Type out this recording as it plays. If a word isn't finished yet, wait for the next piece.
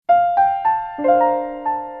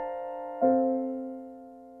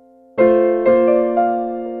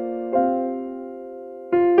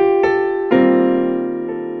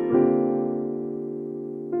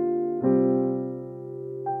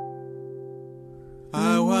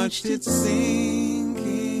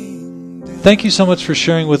Thank you so much for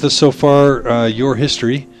sharing with us so far your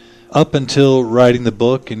history up until writing the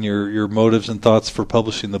book and your motives and thoughts for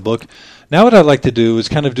publishing the book. Now what I'd like to do is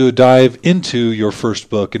kind of do a dive into your first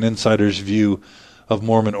book, An Insider's View of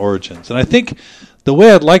Mormon Origins. And I think the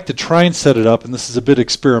way I'd like to try and set it up, and this is a bit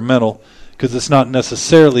experimental because it's not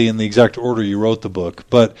necessarily in the exact order you wrote the book,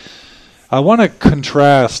 but I want to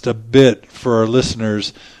contrast a bit for our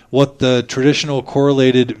listeners what the traditional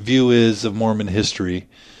correlated view is of Mormon history,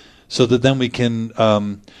 so that then we can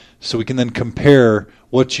then compare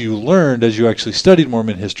what you learned as you actually studied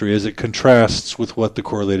Mormon history as it contrasts with what the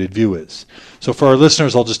correlated view is. So for our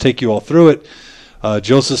listeners, I'll just take you all through it.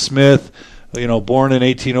 Joseph Smith, born in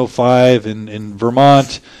 1805 in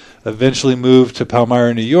Vermont, eventually moved to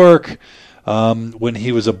Palmyra, New York. When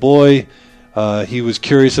he was a boy, he was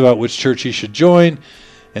curious about which church he should join,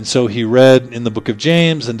 and so he read in the book of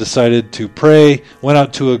James and decided to pray. Went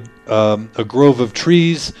out to a grove of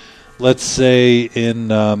trees, let's say in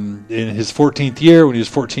his 14th year, when he was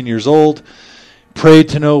 14 years old, prayed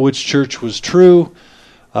to know which church was true.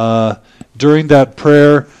 During that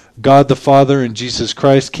prayer, God the Father and Jesus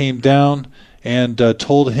Christ came down and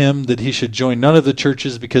told him that he should join none of the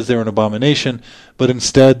churches because they were an abomination, but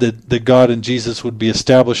instead that God and Jesus would be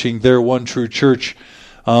establishing their one true church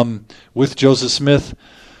with Joseph Smith.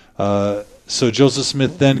 So Joseph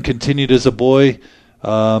Smith then continued as a boy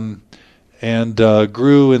and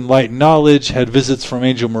grew in light and knowledge, had visits from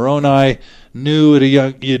Angel Moroni, knew at a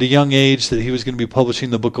young age that he was going to be publishing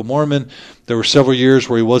the Book of Mormon. There were several years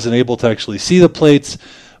where he wasn't able to actually see the plates,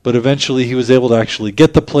 but eventually he was able to actually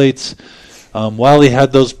get the plates. While he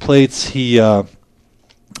had those plates, he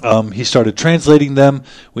started translating them.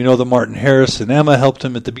 We know that Martin Harris and Emma helped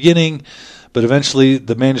him at the beginning, but eventually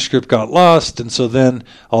the manuscript got lost, and so then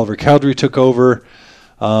Oliver Cowdery took over,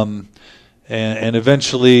 and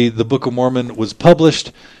eventually the Book of Mormon was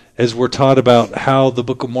published. As we're taught about how the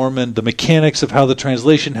Book of Mormon, the mechanics of how the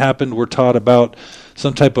translation happened, we're taught about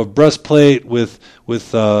some type of breastplate with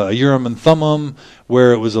a Urim and Thummim,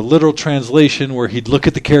 where it was a literal translation, where he'd look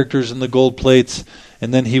at the characters in the gold plates,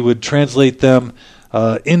 and then he would translate them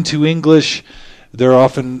into English. There are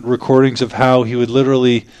often recordings of how he would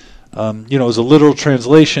literally, it was a literal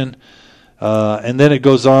translation, and then it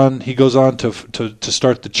goes on. He goes on to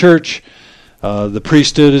start the church. The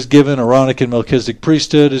priesthood is given. Aaronic and Melchizedek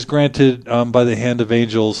priesthood is granted by the hand of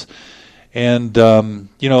angels. And, and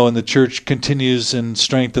the church continues in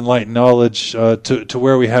strength and light and knowledge to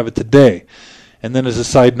where we have it today. And then as a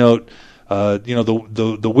side note,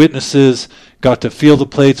 the witnesses got to feel the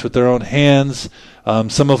plates with their own hands.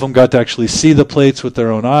 Some of them got to actually see the plates with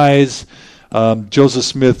their own eyes. Joseph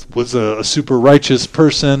Smith was a super righteous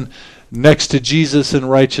person next to Jesus in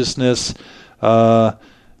righteousness.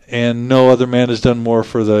 And no other man has done more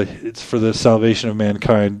for the salvation of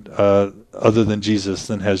mankind other than Jesus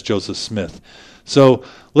than has Joseph Smith. So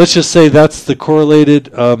let's just say that's the correlated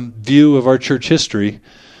view of our church history.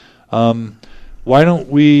 Why don't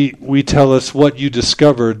we tell us what you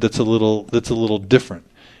discovered that's a little different?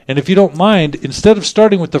 And if you don't mind, instead of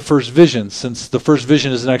starting with the first vision, since the first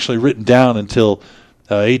vision isn't actually written down until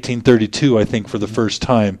 1832, I think, for the first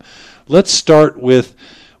time, let's start with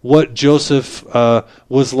what Joseph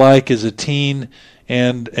was like as a teen,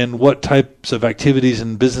 and what types of activities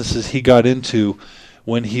and businesses he got into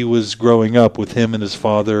when he was growing up with him and his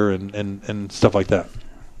father and stuff like that.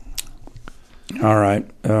 All right.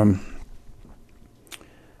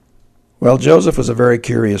 Well, Joseph was a very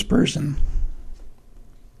curious person.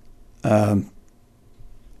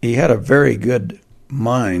 He had a very good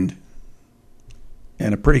mind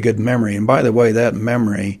and a pretty good memory. And by the way, that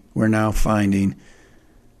memory we're now finding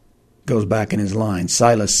goes back in his line.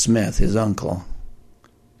 Silas Smith, his uncle,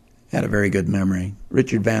 had a very good memory.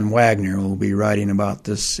 Richard Van Wagner will be writing about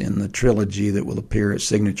this in the trilogy that will appear at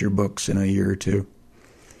Signature Books in a year or two.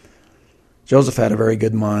 Joseph had a very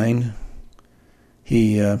good mind.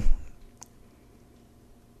 He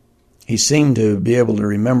seemed to be able to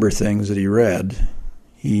remember things that he read.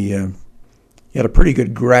 He had a pretty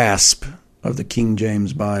good grasp of the King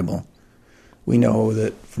James Bible. We know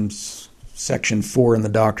that from Section 4 in the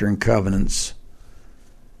Doctrine and Covenants,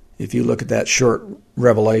 if you look at that short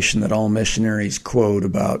revelation that all missionaries quote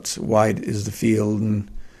about white is the field and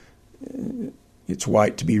it's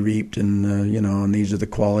white to be reaped, and and these are the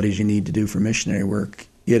qualities you need to do for missionary work,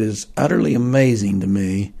 it is utterly amazing to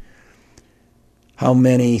me how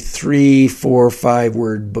many 3, 4, 5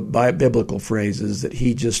 word biblical phrases that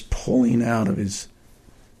he just pulling out of his.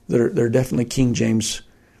 They're definitely King James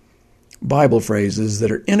Bible phrases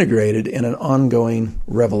that are integrated in an ongoing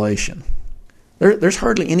revelation. There's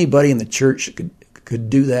hardly anybody in the church that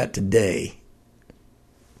could do that today.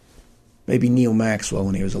 Maybe Neil Maxwell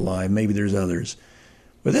when he was alive. Maybe there's others,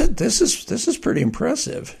 but this is pretty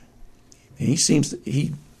impressive.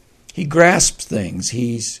 He grasps things.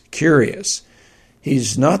 He's curious.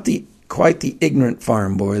 He's not quite the ignorant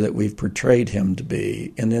farm boy that we've portrayed him to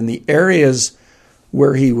be. And in the areas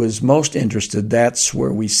where he was most interested, that's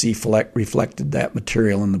where we see reflected that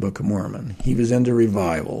material in the Book of Mormon. He was into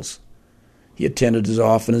revivals. He attended as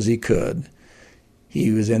often as he could.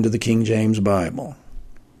 He was into the King James Bible.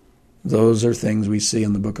 Those are things we see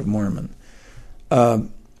in the Book of Mormon.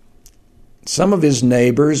 Some of his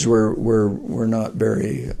neighbors were not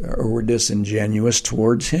very, or were disingenuous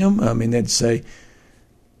towards him. I mean, they'd say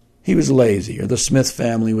he was lazy, or the Smith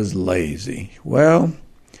family was lazy. Well,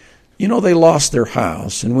 they lost their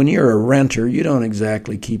house, and when you're a renter, you don't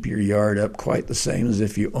exactly keep your yard up quite the same as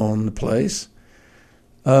if you own the place.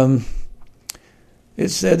 It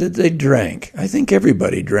said that they drank. I think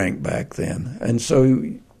everybody drank back then. And so,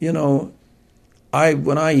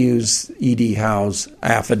 when I use E.D. Howe's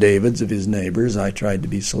affidavits of his neighbors, I tried to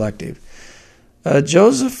be selective.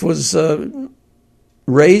 Joseph was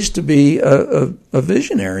raised to be a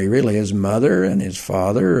visionary, really. His mother and his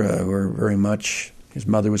father were very much. His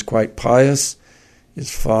mother was quite pious. His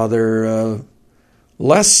father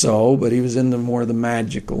less so, but he was into more the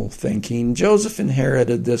magical thinking. Joseph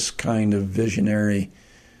inherited this kind of visionary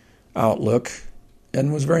outlook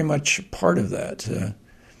and was very much part of that.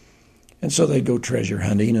 And so they'd go treasure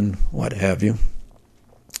hunting and what have you.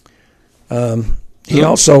 He'd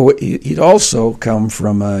also come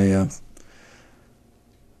from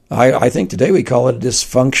I think today we call it a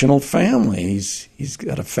dysfunctional family. He's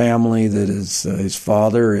got a family that is his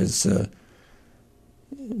father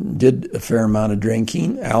did a fair amount of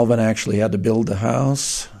drinking. Alvin actually had to build the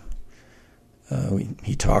house.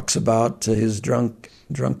 He talks about his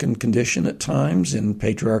drunken condition at times in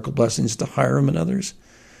Patriarchal Blessings to Hiram and others.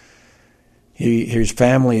 His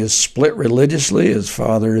family is split religiously. His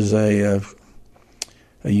father is a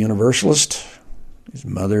Universalist. His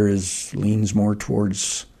mother leans more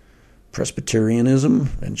towards Presbyterianism.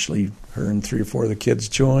 Eventually, her and 3 or 4 of the kids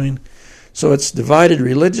join. So it's divided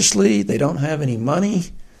religiously. They don't have any money.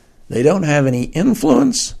 They don't have any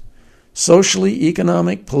influence, socially,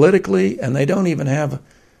 economic, politically, and they don't even have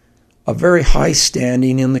a very high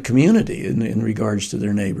standing in the community in regards to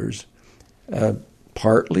their neighbors.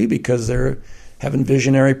 Partly because they're having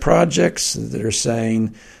visionary projects that are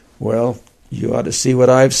saying, well, you ought to see what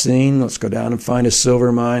I've seen. Let's go down and find a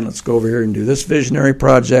silver mine. Let's go over here and do this visionary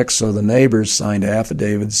project. So the neighbors signed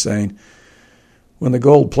affidavits saying, when the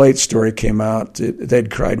gold plate story came out, they'd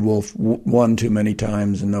cried wolf one too many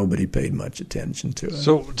times, and nobody paid much attention to it.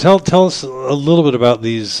 So tell us a little bit about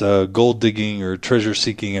these gold digging or treasure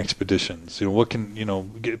seeking expeditions. What can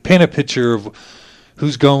paint a picture of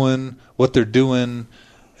who's going, what they're doing,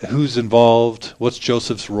 who's involved, what's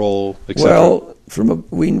Joseph's role, etc. Well,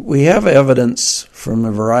 we have evidence from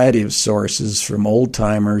a variety of sources from old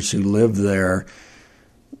timers who lived there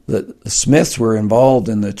that the Smiths were involved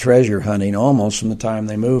in the treasure hunting almost from the time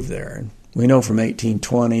they moved there. We know from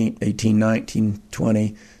 1819,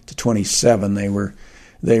 20 to 27 they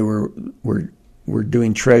were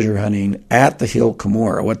doing treasure hunting at the Hill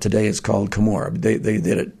Cumorah, what today is called Cumorah. They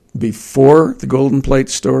did it before the golden plate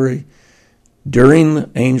story, during the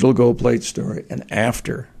angel gold plate story, and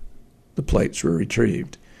after the plates were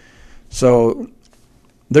retrieved. So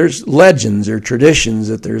there's legends or traditions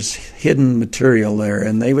that there's hidden material there,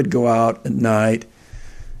 and they would go out at night.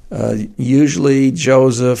 Usually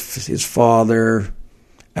Joseph, his father,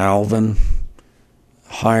 Alvin,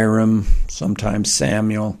 Hiram, sometimes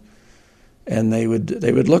Samuel, and they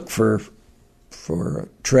would look for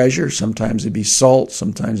treasure. Sometimes it'd be salt,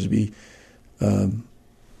 sometimes it'd be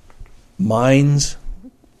mines,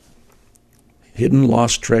 hidden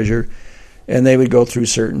lost treasure, and they would go through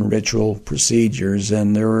certain ritual procedures,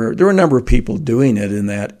 and there were a number of people doing it in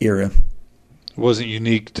that era. It wasn't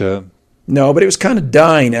unique to... No, but it was kind of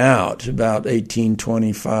dying out about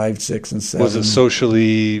 1825, 6, and 7. Was it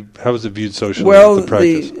socially... How was it viewed socially? Well, the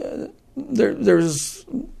practice? There's...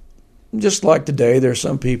 Just like today, there are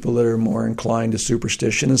some people that are more inclined to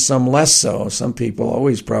superstition and some less so. Some people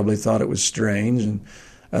always probably thought it was strange, and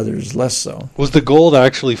others less so. Was the goal to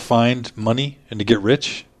actually find money and to get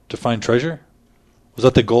rich, to find treasure? Was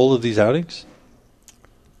that the goal of these outings?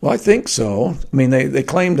 Well, I think so. I mean, they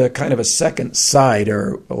claimed a kind of a second sight,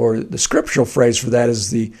 or the scriptural phrase for that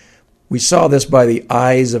is we saw this by the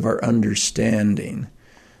eyes of our understanding.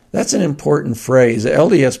 That's an important phrase. The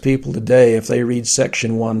LDS people today, if they read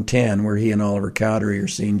section 110, where he and Oliver Cowdery are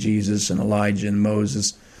seeing Jesus and Elijah and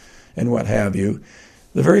Moses and what have you,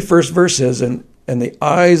 the very first verse is, and the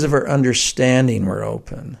eyes of our understanding were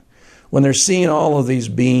open. When they're seeing all of these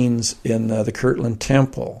beings in the Kirtland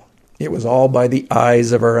Temple, it was all by the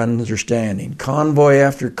eyes of our understanding. Convoy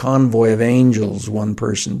after convoy of angels, one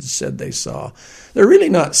person said they saw. They're really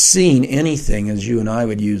not seeing anything, as you and I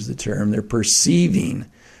would use the term. They're perceiving.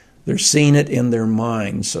 They're seeing it in their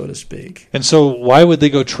mind, so to speak. And so why would they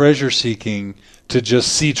go treasure seeking to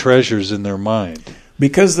just see treasures in their mind?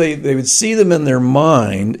 Because they would see them in their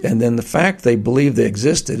mind, and then the fact they believed they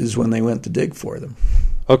existed is when they went to dig for them.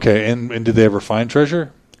 Okay, and did they ever find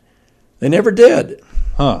treasure? They never did.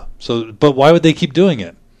 Huh. So, but why would they keep doing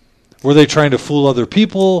it? Were they trying to fool other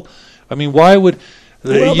people? I mean, why would...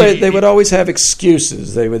 Well, they would always have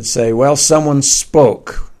excuses. They would say, well, someone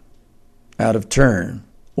spoke out of turn,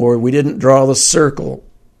 or we didn't draw the circle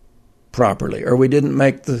properly, or we didn't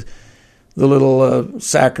make the little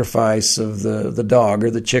sacrifice of the dog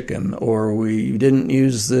or the chicken, or we didn't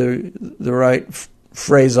use the right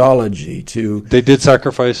phraseology to... They did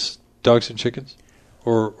sacrifice dogs and chickens?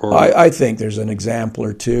 Or I think there's an example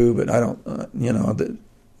or two, but I don't,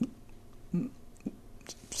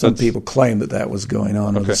 some people claim that was going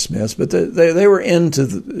on with the Smiths, but they were into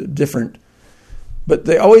the different... But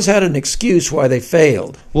they always had an excuse why they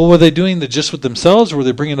failed. Well, were they doing that just with themselves, or were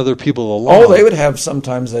they bringing other people along? Oh, they would have,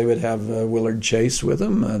 sometimes they would have Willard Chase with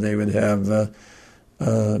them. They would have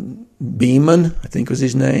Beeman, I think was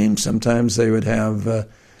his name. Sometimes they would have,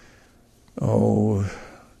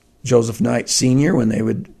 Joseph Knight Sr. when they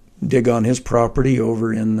would dig on his property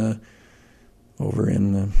over in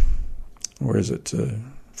where is it?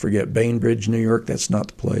 Forget Bainbridge, New York. That's not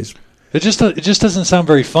the place. It just doesn't sound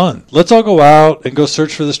very fun. Let's all go out and go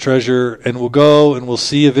search for this treasure, and we'll go and we'll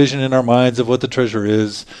see a vision in our minds of what the treasure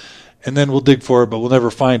is, and then we'll dig for it, but we'll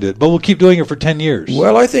never find it. But we'll keep doing it for 10 years.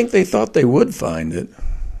 Well, I think they thought they would find it.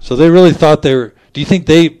 So they really thought they were... Do you think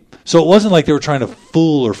they... So it wasn't like they were trying to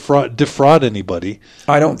fool or defraud anybody.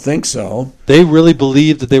 I don't think so. They really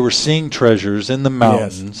believed that they were seeing treasures in the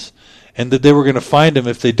mountains, yes, and that they were going to find them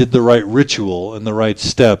if they did the right ritual and the right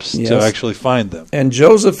steps, yes, to actually find them. And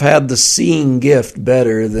Joseph had the seeing gift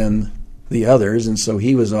better than the others, and so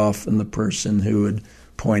he was often the person who would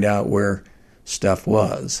point out where stuff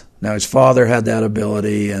was. Now, his father had that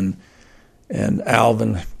ability, and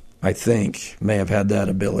Alvin, I think, may have had that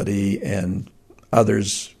ability, and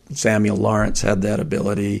others... Samuel Lawrence had that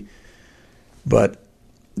ability, but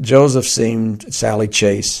Joseph Sally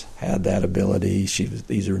Chase had that ability.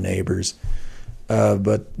 These are neighbors.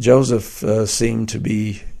 But Joseph seemed to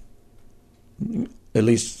be at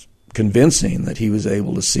least convincing that he was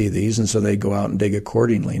able to see these, and so they go out and dig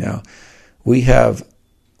accordingly. Now, we have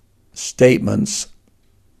statements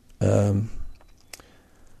under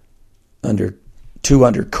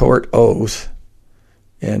court oath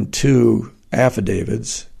and 2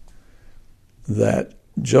 affidavits that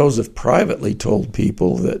Joseph privately told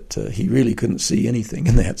people that he really couldn't see anything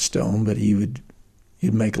in that stone, but he'd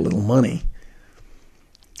make a little money.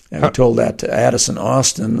 And he told that to Addison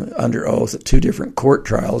Austin under oath at 2 different court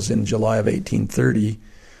trials in July of 1830.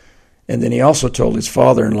 And then he also told his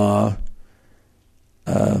father-in-law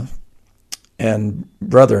and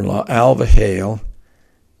brother-in-law, Alva Hale,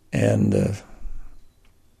 and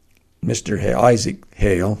Mr. Hale, Isaac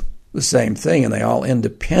Hale, the same thing, and they all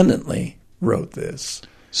independently wrote this.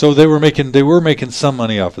 So they were making some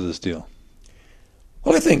money off of this deal.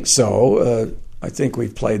 Well, I think so. I think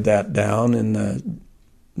we've played that down, and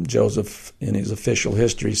Joseph, in his official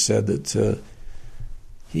history, said that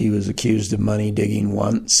he was accused of money digging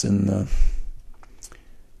once, and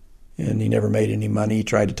he never made any money. He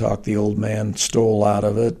tried to talk the old man, stole out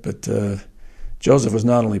of it, but Joseph was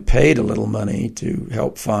not only paid a little money to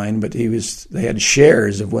help find, but they had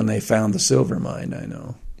shares of when they found the silver mine, I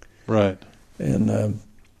know. Right. And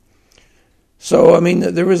so, I mean,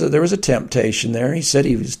 there was a temptation there. He said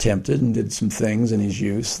he was tempted and did some things in his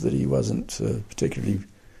youth that he wasn't particularly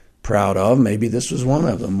proud of. Maybe this was one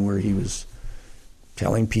of them, where he was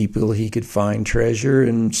telling people he could find treasure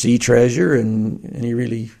and see treasure, and he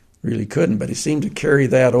really, really couldn't. But he seemed to carry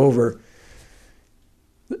that over.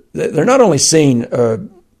 They're not only seeing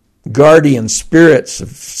guardian spirits of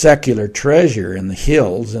secular treasure in the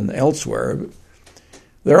hills and elsewhere, but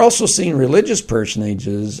they're also seeing religious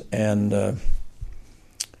personages and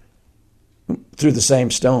through the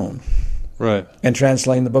same stone. Right. And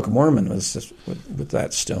translating the Book of Mormon with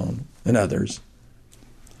that stone and others.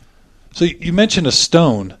 So you mentioned a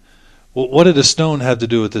stone. Well, what did a stone have to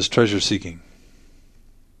do with this treasure seeking?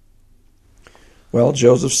 Well,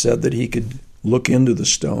 Joseph said that he could look into the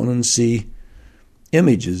stone and see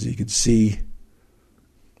images. He could see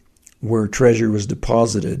where treasure was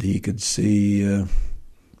deposited. He could see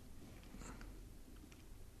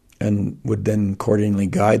and would then accordingly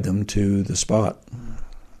guide them to the spot.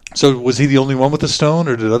 So was he the only one with a stone,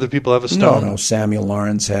 or did other people have a stone? No. Samuel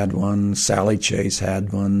Lawrence had one. Sally Chase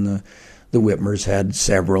had one. The Whitmers had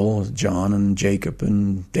several. John and Jacob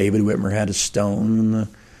and David Whitmer had a stone.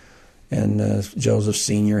 And Joseph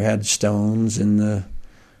Sr. had stones. And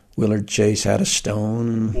Willard Chase had a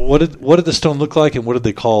stone. What did the stone look like, and what did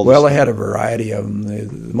they call it? Well, they had a variety of them.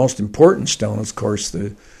 The most important stone, of course,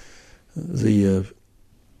 the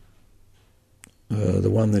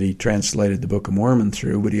one that he translated the Book of Mormon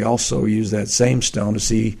through, but he also used that same stone to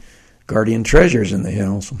see guardian treasures in the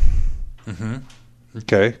hills. Mm-hmm.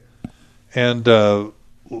 Okay. And how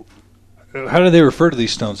do they refer to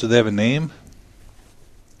these stones? Do they have a name?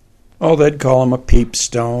 Oh, they'd call them a peep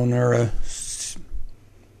stone or a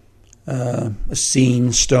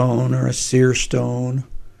seen stone or a seer stone,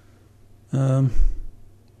 a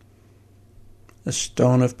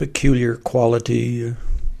stone of peculiar quality,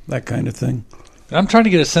 that kind of thing. I'm trying to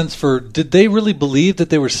get a sense for, did they really believe that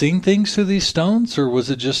they were seeing things through these stones, or was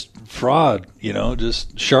it just fraud,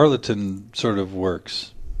 just charlatan sort of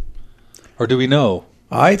works? Or do we know?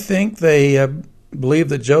 I think they believed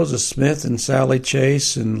that Joseph Smith and Sally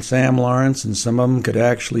Chase and Sam Lawrence and some of them could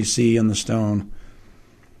actually see in the stone.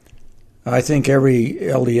 I think every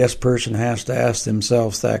LDS person has to ask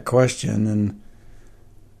themselves that question, and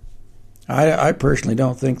I personally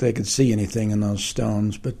don't think they could see anything in those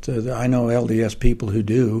stones, but I know LDS people who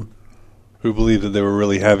do. Who believe that they were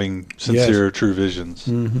really having sincere, yes, true visions.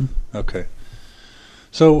 Mm-hmm. Okay.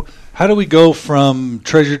 So how do we go from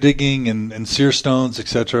treasure digging and seer stones,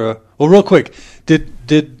 etc.? Well, real quick,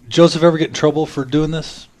 did Joseph ever get in trouble for doing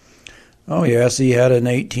this? Oh, yes. He had an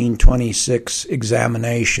 1826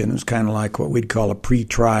 examination. It was kind of like what we'd call a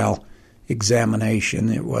pre-trial examination.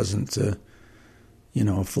 It wasn't a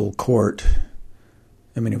full court.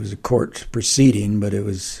 I mean, it was a court proceeding, but it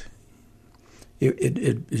was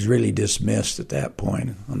really dismissed at that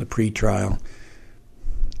point on the pre-trial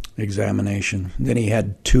examination. Then he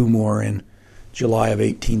had two more in July of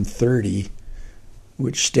 1830,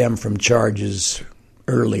 which stem from charges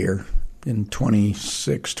earlier in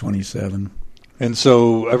 26, 27. And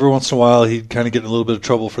so every once in a while he'd kind of get in a little bit of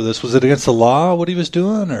trouble for this. Was it against the law, what he was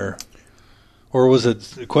doing, or was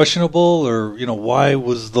it questionable, or, why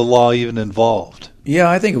was the law even involved? Yeah,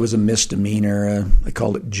 I think it was a misdemeanor. They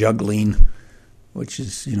called it juggling, which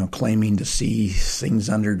is, claiming to see things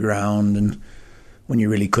underground and when you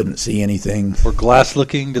really couldn't see anything. Or glass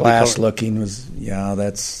looking? Glass looking was,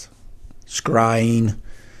 that's scrying,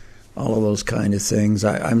 all of those kind of things.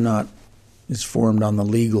 I'm not as formed on the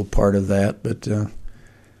legal part of that, but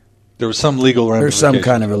there was some legal ramification. There's some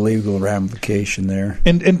kind of a legal ramification there.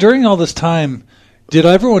 And during all this time, did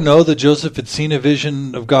everyone know that Joseph had seen a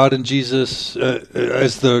vision of God and Jesus,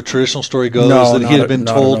 as the traditional story goes, that he had been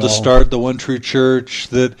told to start the one true church,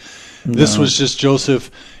 that this was just Joseph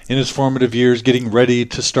in his formative years getting ready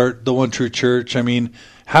to start the one true church? I mean,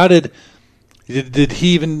 how did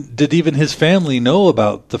even his family know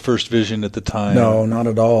about the first vision at the time? No, not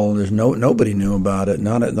at all. There's nobody knew about it.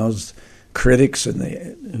 Not those critics who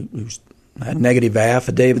had negative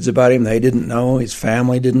affidavits about him. They didn't know. His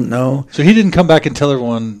family didn't know. So he didn't come back and tell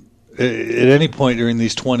everyone at any point during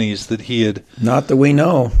these 20s that he had... Not that we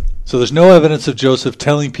know. So there's no evidence of Joseph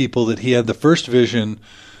telling people that he had the first vision,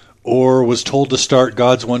 or was told to start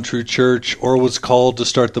God's one true church, or was called to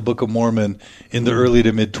start the Book of Mormon in the early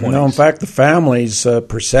to mid-20s. No, in fact, the family's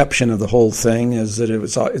perception of the whole thing is that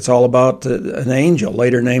it's all about an angel,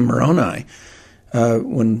 later named Moroni.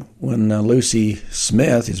 When Lucy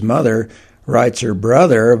Smith, his mother, writes her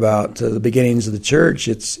brother about the beginnings of the church,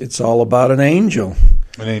 it's all about an angel.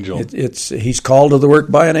 An angel. He's called to the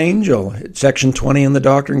work by an angel. Section 20 in the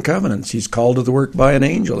Doctrine and Covenants. He's called to the work by an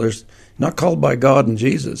angel. There's not called by God and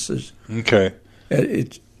Jesus. Okay.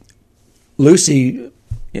 Lucy,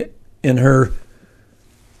 in her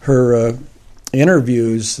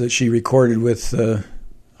interviews that she recorded with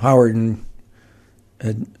Howard and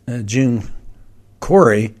Jane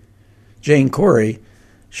Corey,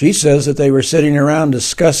 she says that they were sitting around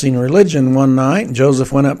discussing religion one night, and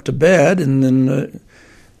Joseph went up to bed, and then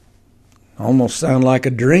almost sounded like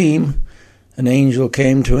a dream. An angel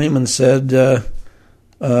came to him and said,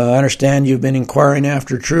 I understand you've been inquiring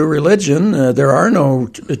after true religion. There are no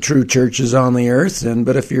true churches on the earth,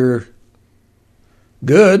 but if you're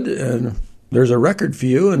good, there's a record for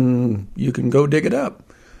you, and you can go dig it up.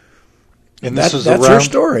 And that's her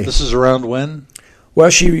story. This is around when?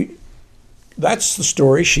 Well, that's the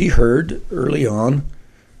story she heard early on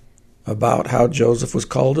about how Joseph was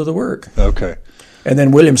called to the work. Okay. And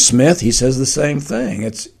then William Smith, he says the same thing.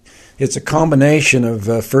 It's a combination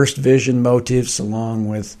of first vision motives along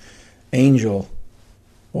with angel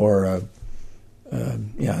or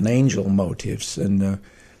an angel motives, and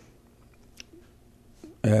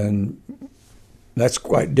that's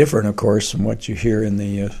quite different, of course, from what you hear in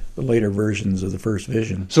the later versions of the first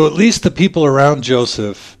vision. So at least the people around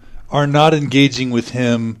Joseph are not engaging with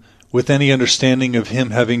him with any understanding of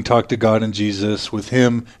him having talked to God and Jesus, with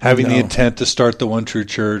him having the intent to start the one true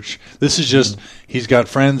church. This is just, he's got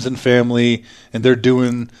friends and family, and they're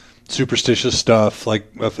doing superstitious stuff like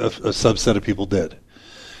a subset of people did.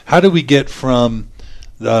 How do we get from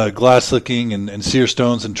glass licking and seer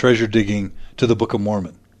stones and treasure digging to the Book of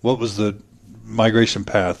Mormon? What was the migration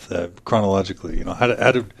path chronologically?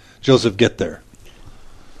 How did Joseph get there?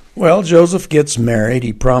 Well, Joseph gets married.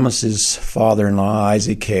 He promises father-in-law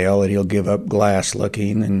Isaac Hale that he'll give up glass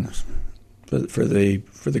looking and for the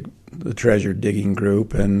treasure digging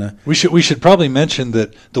group. And we should probably mention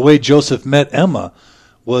that the way Joseph met Emma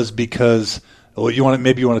was because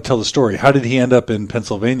maybe you want to tell the story. How did he end up in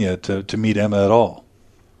Pennsylvania to meet Emma at all?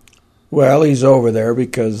 Well, he's over there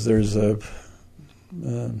because there's a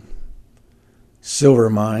silver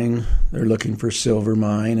mine. They're looking for silver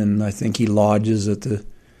mine, and I think he lodges at the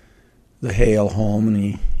Hale home,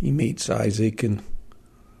 and he meets Isaac and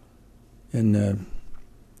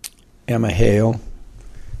Emma Hale,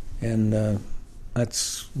 and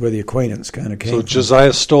that's where the acquaintance kind of came from. So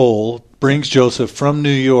Josiah Stoll brings Joseph from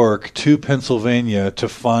New York to Pennsylvania to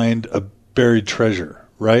find a buried treasure,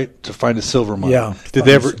 right? To find a silver mine. Yeah. Did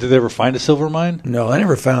they ever find a silver mine? No, I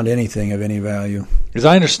never found anything of any value. As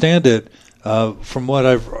I understand it, from what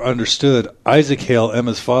I've understood, Isaac Hale,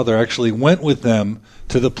 Emma's father, actually went with them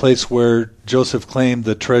to the place where Joseph claimed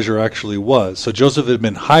the treasure actually was. So Joseph had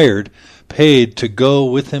been paid to go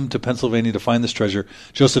with him to Pennsylvania to find this treasure.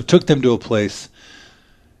 Joseph took them to a place,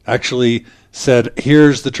 actually said,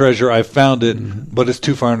 "Here's the treasure. I found it, but it's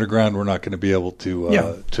too far underground. We're not going to be able to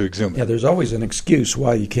exhume it." Yeah, there's always an excuse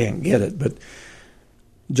why you can't get it, but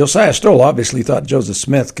Josiah Stoll obviously thought Joseph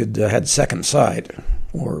Smith had second sight,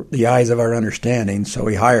 or the eyes of our understanding, so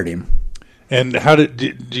he hired him. And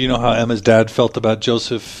do you know how Emma's dad felt about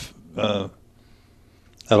Joseph at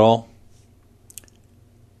all?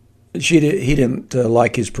 He didn't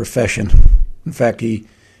like his profession. In fact, he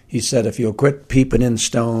said, if you'll quit peeping in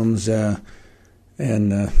stones and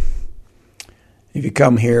if you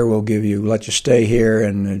come here, we'll let you stay here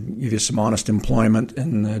and give you some honest employment.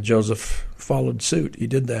 And Joseph followed suit. He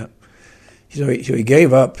did that. So he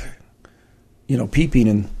gave up, peeping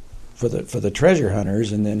in for the treasure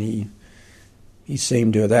hunters, and then he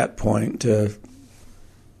seemed to, at that point, the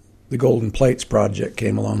Golden Plates Project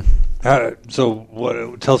came along. Tell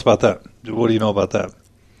us about that. What do you know about that?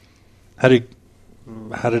 How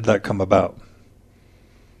did that come about?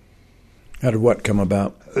 How did what come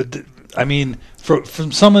about? I mean,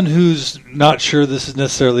 from someone who's not sure this is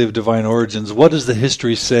necessarily of divine origins, what does the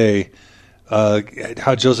history say?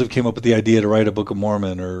 How Joseph came up with the idea to write a Book of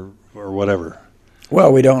Mormon or whatever?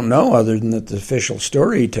 Well, we don't know, other than that the official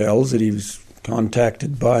story tells that he was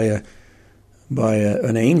contacted by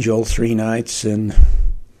an angel 3 nights in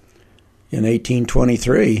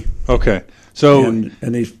 1823. Okay, so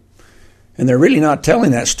and they're really not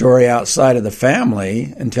telling that story outside of the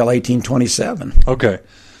family until 1827. Okay,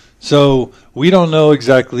 so we don't know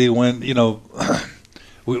exactly when.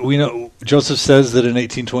 We know Joseph says that in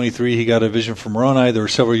 1823 he got a vision from Moroni. There were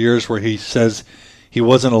several years where he says he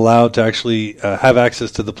wasn't allowed to actually have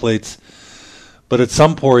access to the plates. But at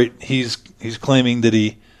some point, he's claiming that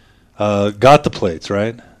he got the plates,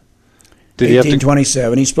 right?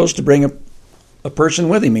 1827. He's supposed to bring a person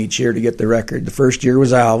with him each year to get the record. The first year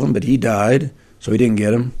was Alvin, but he died, so he didn't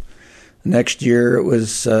get him. The next year it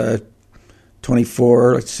was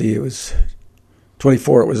 24. Let's see, it was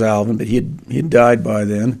 24. It was Alvin, but he had died by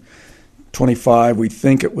then. 25, we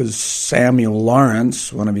think it was Samuel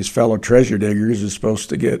Lawrence, one of his fellow treasure diggers, was supposed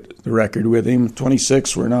to get the record with him.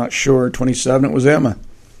 26, we're not sure. 27, it was Emma.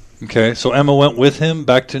 Okay, so Emma went with him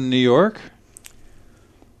back to New York?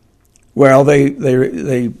 Well, they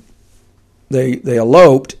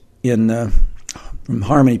eloped from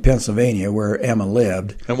Harmony, Pennsylvania, where Emma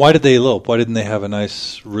lived. And why did they elope? Why didn't they have a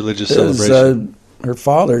nice religious celebration? Her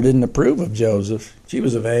father didn't approve of Joseph. She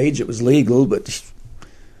was of age; it was legal, but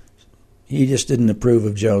he just didn't approve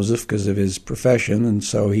of Joseph because of his profession, and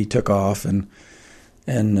so he took off, and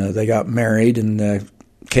they got married and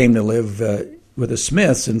came to live with the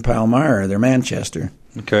Smiths in Palmyra. They're Manchester.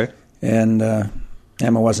 Okay. And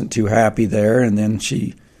Emma wasn't too happy there, and then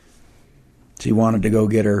she wanted to go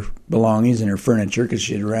get her belongings and her furniture because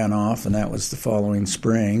she had ran off, and that was the following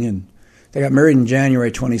spring. And they got married in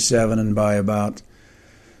January 27, and by about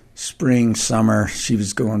spring, summer, she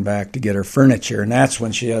was going back to get her furniture, and that's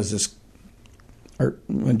when she has this, or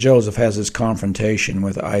when Joseph has this confrontation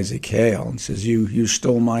with Isaac Hale and says, "You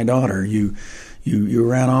stole my daughter. You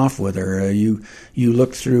ran off with her. You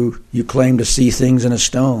look through. You claim to see things in a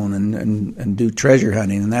stone and do treasure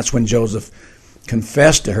hunting." And that's when Joseph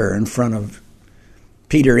confessed to her in front of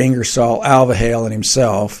Peter Ingersoll, Alva Hale, and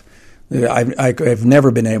himself. I've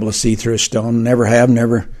never been able to see through a stone. Never have.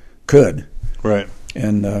 Never could. Right.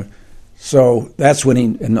 And so that's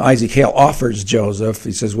when Isaac Hale offers Joseph.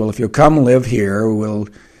 He says, "Well, if you'll come live here, we'll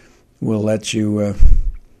let you.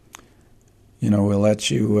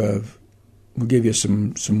 We'll give you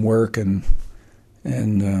some work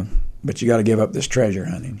but you got to give up this treasure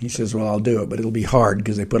hunting." He says, "Well, I'll do it, but it'll be hard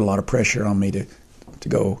because they put a lot of pressure on me to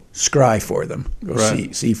go scry for them, go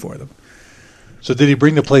see for them." So did he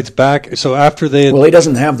bring the plates back? So after they had... Well, he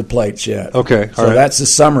doesn't have the plates yet. Okay, all so right. That's the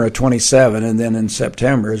summer of 27, and then in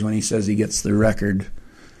September is when he says he gets the record.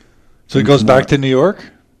 So he goes back to New York?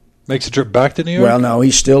 Makes a trip back to New York? Well, no,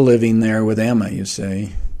 he's still living there with Emma, you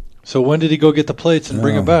see. So when did he go get the plates and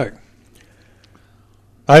bring them back?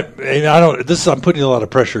 I'm putting a lot of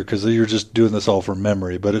pressure because you're just doing this all from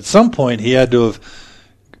memory. But at some point, he had to have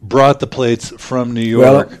brought the plates from New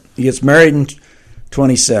York. Well, he gets married in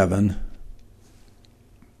 27.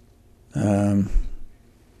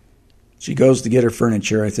 She goes to get her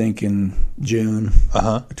furniture, I think, in June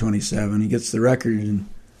of 27. He gets the record, and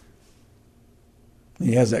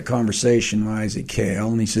he has that conversation with Isaac Hale,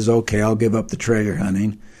 and he says, "Okay, I'll give up the treasure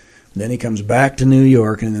hunting." Then he comes back to New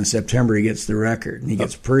York, and in September he gets the record, and he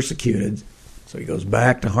gets persecuted, so he goes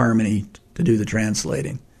back to Harmony to do the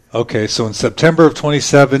translating. Okay, so in September of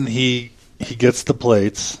 27, he gets the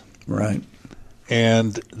plates. Right.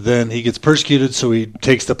 And then he gets persecuted, so he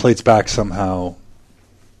takes the plates back somehow.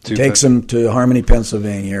 Takes them to Harmony,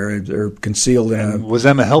 Pennsylvania, or concealed in a was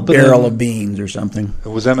Emma helping barrel him? of beans or something.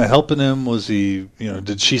 Was Emma helping him? Was he,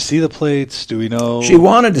 did she see the plates? Do we know? She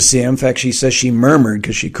wanted to see them. In fact, she says she murmured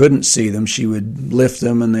because she couldn't see them. She would lift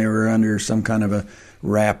them, and they were under some kind of a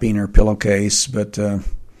wrapping or pillowcase, but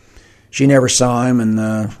she never saw him,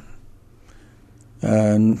 and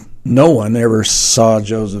no one ever saw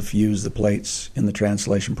Joseph use the plates in the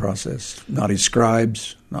translation process. Not his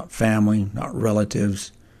scribes, not family, not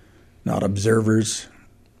relatives, not observers,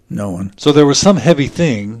 no one. So there was some heavy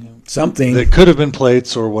thing. Something. That could have been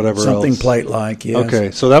plates or whatever something else. plate-like, yes. Okay,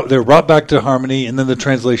 so they were brought back to Harmony, and then the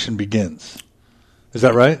translation begins. Is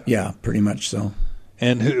that right? Yeah, pretty much so.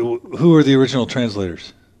 And who are the original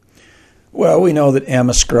translators? Well, we know that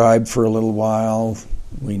Emma scribed for a little while.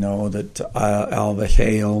 We know that Alva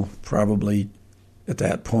Hale probably at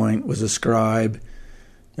that point was a scribe.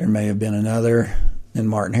 There may have been another. And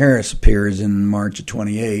Martin Harris appears in March of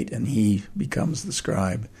 28, and he becomes the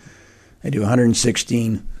scribe. They do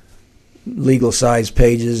 116 legal-sized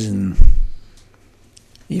pages, and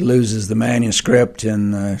he loses the manuscript,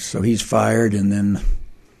 and so he's fired, and then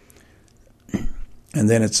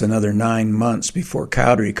it's another 9 months before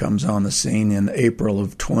Cowdery comes on the scene in April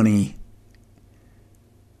of 29.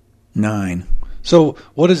 So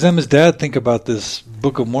what does Emma's dad think about this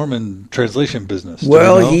Book of Mormon translation business?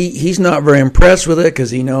 Well, he's not very impressed with it because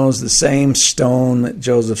he knows the same stone that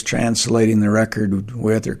Joseph's translating the record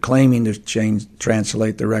with, or claiming to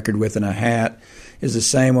translate the record with in a hat, is the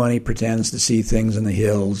same one he pretends to see things in the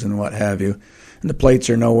hills and what have you. And the plates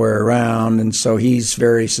are nowhere around, and so he's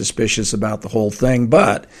very suspicious about the whole thing.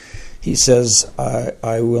 But he says,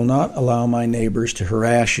 I will not allow my neighbors to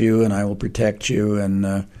harass you, and I will protect you,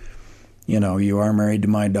 and you are married to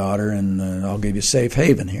my daughter, and I'll give you safe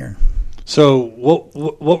haven here. So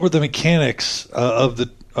what were the mechanics of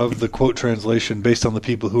the quote translation based on the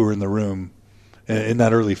people who were in the room in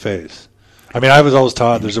that early phase? I mean, I was always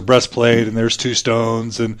taught there's a breastplate and there's two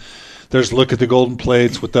stones and there's look at the golden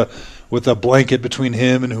plates with a blanket between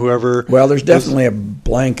him and whoever. Well, there's definitely a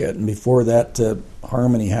blanket, and before that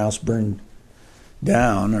Harmony house burned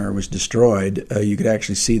down or was destroyed, you could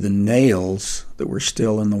actually see the nails that were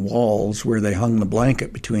still in the walls where they hung the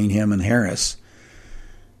blanket between him and Harris.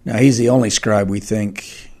 Now, he's the only scribe we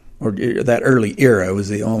think, or that early era was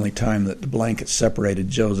the only time that the blanket separated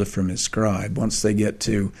Joseph from his scribe. Once they get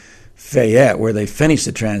to Fayette, where they finish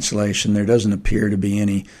the translation, there doesn't appear to be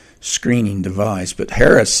any screening device. But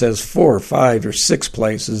Harris says 4 or 5 or 6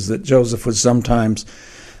 places that Joseph was sometimes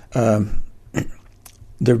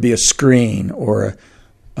there'd be a screen, or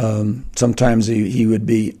sometimes he would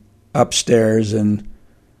be upstairs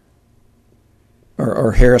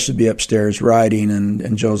or Harris would be upstairs writing,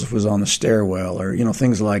 and Joseph was on the stairwell, or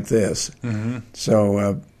things like this. Mm-hmm.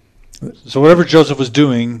 So whatever Joseph was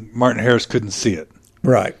doing, Martin Harris couldn't see it.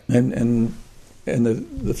 Right, and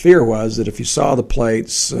the fear was that if you saw the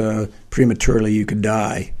plates prematurely, you could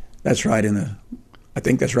die. That's right I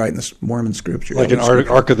think that's right in the Mormon scripture. Like an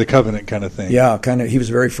Ark of the Covenant kind of thing. Yeah, kind of. He was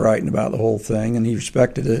very frightened about the whole thing, and he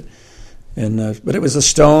respected it. But it was a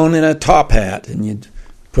stone in a top hat, and you'd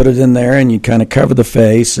put it in there, and you'd kind of cover the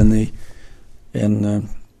face, and the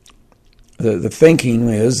thinking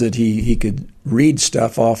is that he could read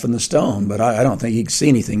stuff off in the stone, but I don't think he could see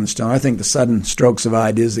anything in the stone. I think the sudden strokes of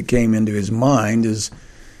ideas that came into his mind is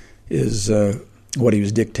what he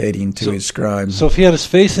was dictating to his scribes. So if he had his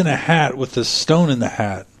face in a hat with the stone in the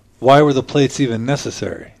hat, why were the plates even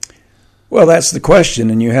necessary? Well, that's the question,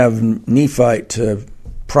 and you have Nephite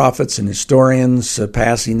prophets and historians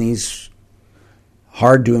passing these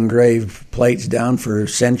hard-to-engrave plates down for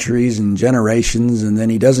centuries and generations, and then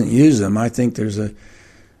he doesn't use them. I think there's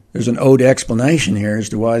an ode explanation here as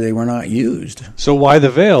to why they were not used. So why the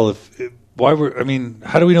veil?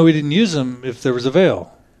 How do we know he didn't use them if there was a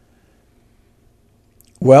veil?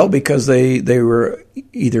 Well, because they were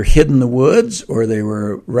either hid in the woods, or they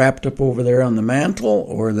were wrapped up over there on the mantle,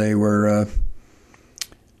 or they were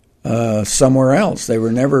somewhere else. They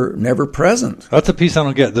were never present. That's a piece I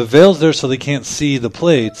don't get. The veil's there so they can't see the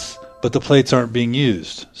plates, but the plates aren't being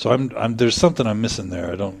used. So there's something I'm missing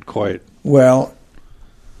there. I don't quite. Well,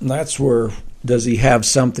 that's where, does he have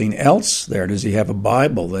something else there? Does he have a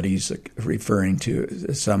Bible that he's referring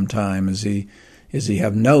to sometime? Does he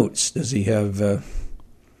have notes? Does he have...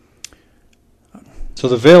 So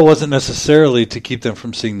the veil wasn't necessarily to keep them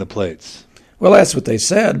from seeing the plates. Well, that's what they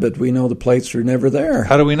said, but we know the plates were never there.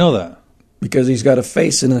 How do we know that? Because he's got a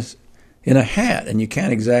face in a hat, and you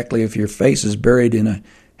can't exactly, if your face is buried in a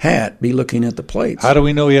hat, be looking at the plates. How do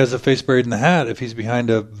we know he has a face buried in the hat if he's behind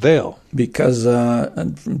a veil? Because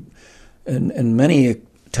and many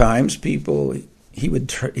times people he would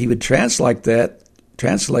translate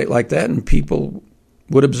like that, and people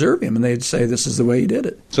would observe him, and they'd say, this is the way he did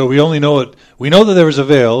it. So we only know it. We know that there was a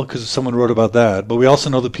veil because someone wrote about that, but we also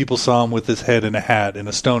know that people saw him with his head in a hat and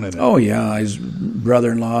a stone in it. Oh, yeah. His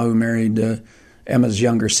brother-in-law, who married Emma's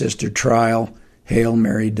younger sister, Trial Hale,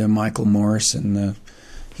 married Michael Morris, and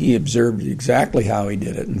he observed exactly how he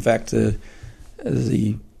did it. In fact,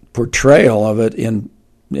 the portrayal of it in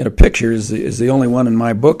a picture is the only one in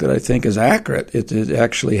my book that I think is accurate. It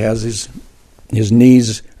actually has his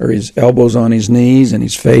knees, or his elbows on his knees, and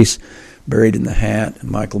his face buried in the hat. And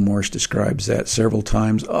Michael Morris describes that several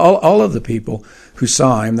times. All of the people who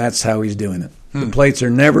saw him, that's how he's doing it. The plates are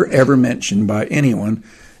never, ever mentioned by anyone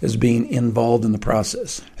as being involved in the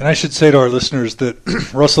process. And I should say to our listeners that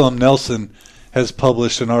Russell M. Nelson has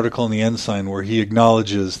published an article in the Ensign where he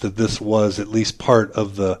acknowledges that this was at least part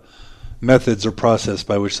of the methods or process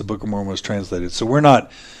by which the Book of Mormon was translated. So we're not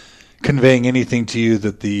conveying anything to you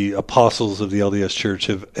that the apostles of the LDS Church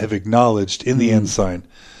have acknowledged in the Ensign.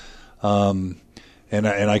 And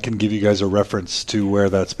I can give you guys a reference to where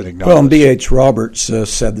that's been acknowledged. Well, and B.H. Roberts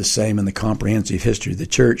said the same in the Comprehensive History of the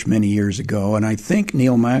Church many years ago, and I think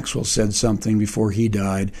Neil Maxwell said something before he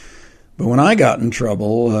died. But when I got in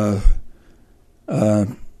trouble, that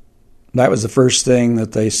was the first thing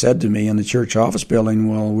that they said to me in the church office building.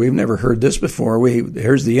 Well, we've never heard this before.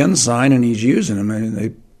 Here's the Ensign, and he's using them. And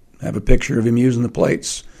they have a picture of him using the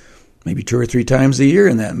plates maybe 2 or 3 times a year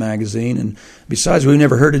in that magazine. And besides, we've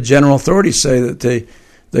never heard a general authority say that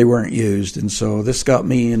they weren't used. And so this got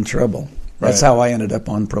me in trouble. That's how I ended up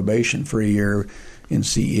on probation for a year in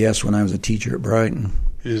CES when I was a teacher at Brighton.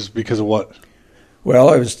 Is because of what?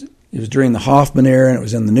 Well, it was during the Hoffman era, and it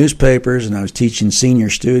was in the newspapers, and I was teaching senior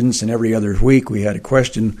students, and every other week we had a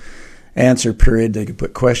question-answer period. They could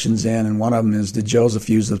put questions in, and one of them is, did Joseph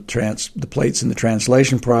use the plates in the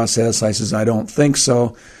translation process? I says, I don't think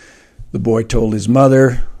so. The boy told his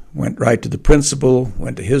mother, went right to the principal,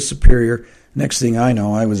 went to his superior. Next thing I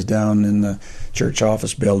know, I was down in the church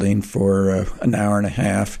office building for an hour and a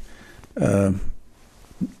half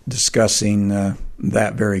discussing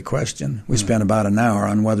that very question. We spent about an hour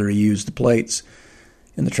on whether he used the plates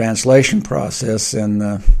in the translation process, and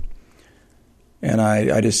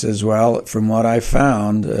I just says, well, from what I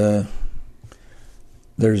found,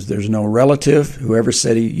 there's no relative who ever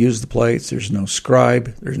said he used the plates. There's no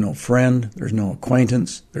scribe. There's no friend. There's no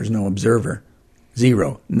acquaintance. There's no observer.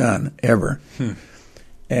 Zero. None. Ever.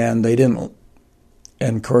 and they didn't.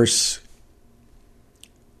 And of course,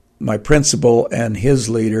 my principal and his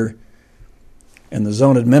leader and the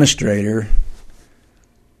zone administrator,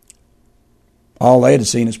 all they had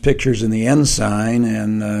seen is pictures in the Ensign,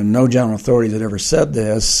 and no general authorities had ever said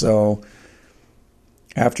this. So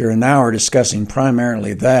after an hour discussing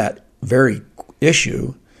primarily that very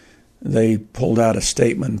issue, they pulled out a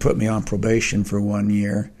statement and put me on probation for 1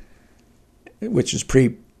 year, which is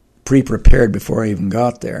pre-prepared before I even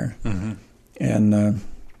got there. Mm-hmm. And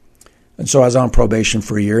so I was on probation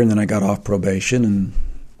for a year, and then I got off probation, and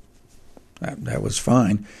that was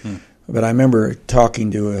fine. But I remember talking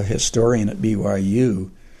to a historian at BYU,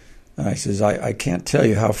 and I says, I can't tell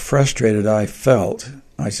you how frustrated I felt.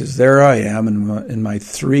 I says, there I am, and my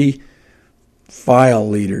 3 file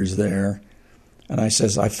leaders there, and I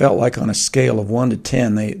says, I felt like on a scale of 1 to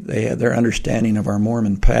 10, they had their understanding of our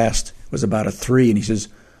Mormon past was about a 3, and he says,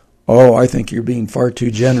 oh, I think you're being far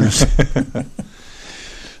too generous.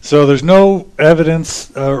 So there's no evidence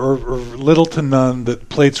or little to none that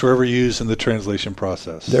plates were ever used in the translation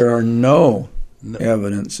process. There are no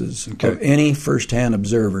evidences of any first-hand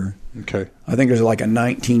observer. Okay. I think there's like a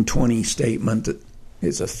 1920 statement that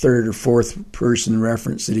it's a third or fourth person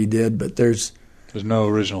reference that he did, but there's no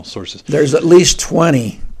original sources. There's at least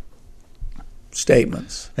 20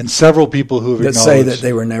 statements and several people who have that say that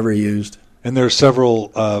they were never used. And there are several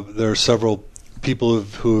people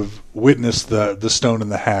who have witnessed the stone in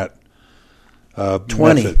the hat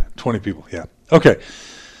 20 method. 20 people, yeah. Okay.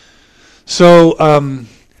 So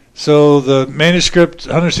the manuscript,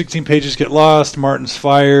 116 pages, get lost. Martin's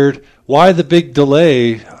fired. Why the big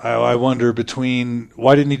delay? I wonder between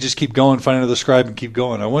why didn't he just keep going, find another scribe, and keep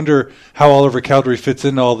going? I wonder how Oliver Cowdery fits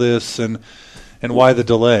into all this, and why the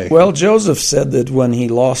delay. Well, Joseph said that when he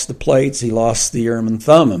lost the plates, he lost the Urim and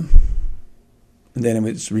Thummim. And then it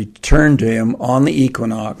was returned to him on the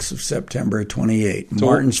equinox of September 28. So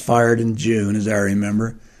Martin's fired in June, as I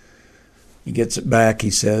remember. He gets it back,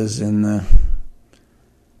 he says,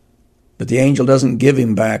 but the angel doesn't give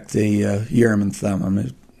him back the Urim and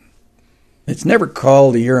Thummim. It's never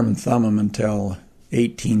called the Urim and Thummim until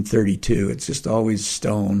 1832. It's just always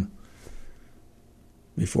stone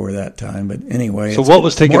before that time. But anyway, so what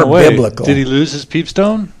was taken away? Biblical. Did he lose his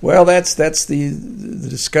peepstone? Well, that's the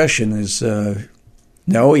discussion is.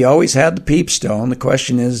 No, he always had the peepstone. The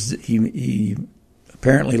question is, he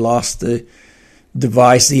apparently lost the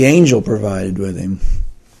device the angel provided with him,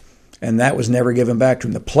 and that was never given back to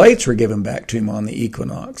him. The plates were given back to him on the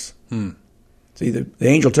equinox. See, the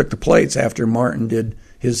angel took the plates after Martin did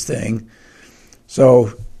his thing.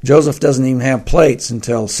 So Joseph doesn't even have plates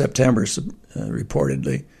until September,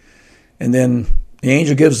 reportedly. And then the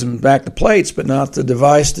angel gives him back the plates, but not the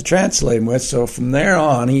device to translate them with. So from there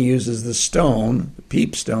on, he uses the stone, the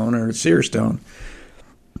peep stone or seer stone.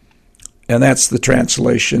 And that's the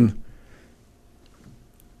translation.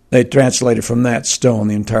 They translated from that stone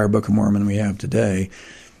the entire Book of Mormon we have today.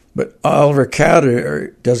 But Oliver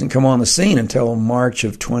Cowdery doesn't come on the scene until March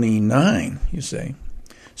of 29, you see.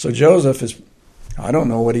 So Joseph is, I don't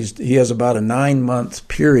know what he has about a 9-month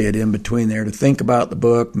period in between there to think about the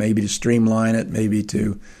book, maybe to streamline it, maybe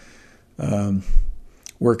to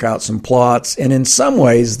work out some plots. And in some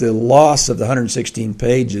ways, the loss of the 116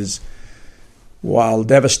 pages, while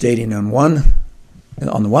devastating on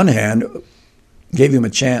the one hand, gave him a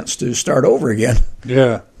chance to start over again.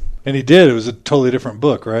 Yeah, and he did. It was a totally different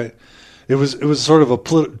book, right? It was sort of a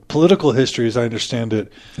political history, as I understand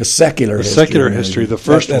it. A secular history. The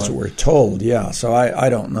first that's one. What we're told, yeah. So I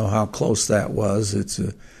don't know how close that was.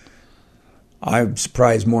 I'm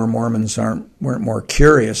surprised more Mormons weren't more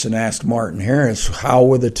curious and asked Martin Harris, how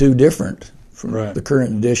were the two different from the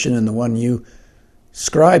current edition and the one you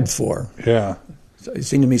scribed for? Yeah. So it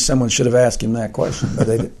seemed to me someone should have asked him that question, but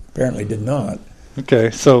they apparently did not.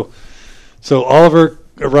 Okay, so Oliver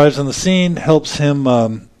arrives on the scene, helps him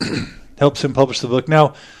publish the book.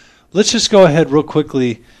 Now, let's just go ahead real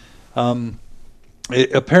quickly.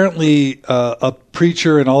 Apparently, a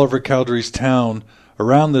preacher in Oliver Cowdery's town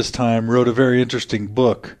around this time wrote a very interesting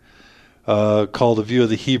book called A View of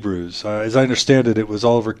the Hebrews. As I understand it, it was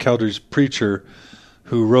Oliver Cowdery's preacher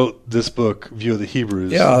who wrote this book, View of the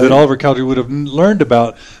Hebrews, that Oliver Cowdery would have learned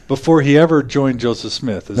about before he ever joined Joseph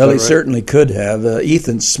Smith. Is that right? He certainly could have.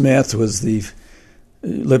 Ethan Smith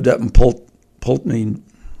lived up in Pulteney,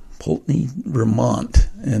 Vermont,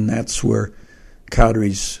 and that's where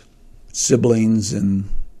Cowdery's siblings and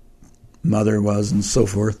mother was, and so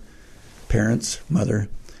forth. Parents, mother,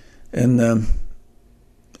 and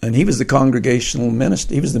he was the congregational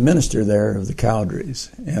minister. He was the minister there of the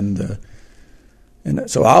Cowderys, and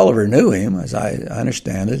so Oliver knew him, as I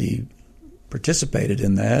understand it. He participated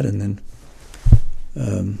in that. And then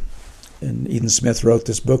and Ethan Smith wrote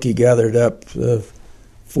this book. He gathered up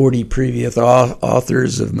 40 previous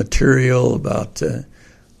authors of material about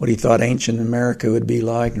what he thought ancient America would be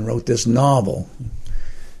like, and wrote this novel.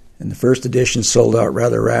 And the first edition sold out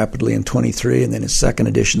rather rapidly in 23, and then his second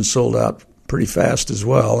edition sold out pretty fast as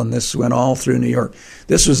well. And this went all through New York.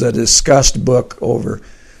 This was a discussed book over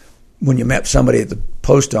when you met somebody at the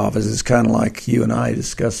post office. It's kind of like you and I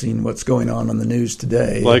discussing what's going on the news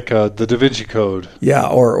today. Like the Da Vinci Code. Yeah,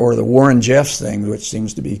 or the Warren Jeffs thing, which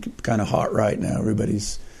seems to be kind of hot right now.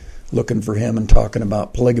 Everybody's looking for him and talking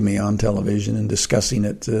about polygamy on television and discussing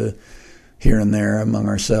it here and there among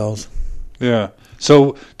ourselves. Yeah.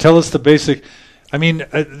 So tell us the basic. I mean,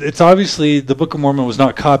 it's obviously the Book of Mormon was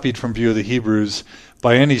not copied from View of the Hebrews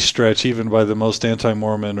by any stretch, even by the most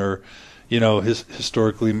anti-Mormon or,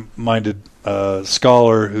 historically minded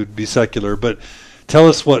scholar who'd be secular. But tell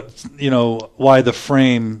us why the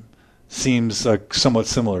frame seems somewhat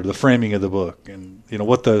similar, the framing of the book, and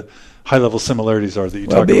what the high-level similarities are that you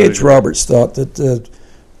talk about. B.H. Roberts thought that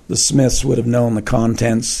the Smiths would have known the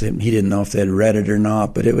contents. He didn't know if they'd read it or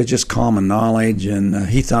not, but it was just common knowledge, and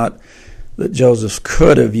he thought that Joseph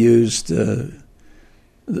could have used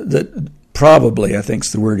that probably, I think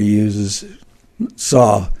is the word he uses,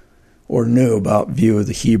 saw or knew about View of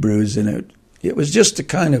the Hebrews, and it was just a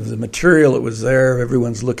kind of the material that was there.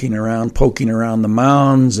 Everyone's looking around, poking around the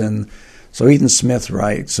mounds, and so Ethan Smith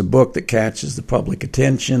writes a book that catches the public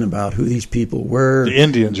attention about who these people were. The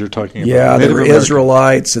Indians you're talking about. Yeah, they were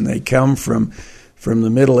Israelites, and they come from the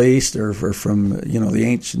Middle East or from the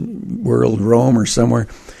ancient world, Rome or somewhere,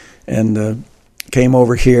 and came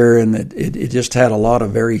over here, and it just had a lot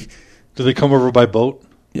of very. Did they come over by boat?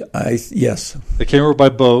 Yes. They came over by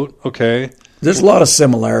boat. Okay. There's a lot of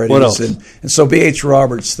similarities. What else? And so B.H.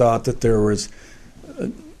 Roberts thought that there was.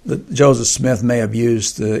 That Joseph Smith may have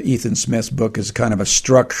used Ethan Smith's book as kind of a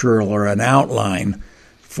structural or an outline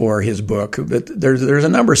for his book. But there's a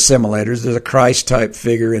number of simulators. There's a Christ-type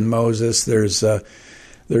figure in Moses. There's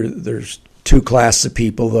two classes of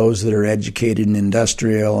people: those that are educated and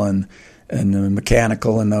industrial, and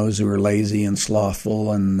mechanical, and those who are lazy and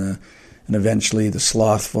slothful, and eventually the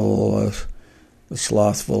slothful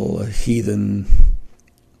heathen.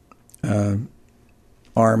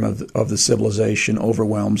 Arm of the civilization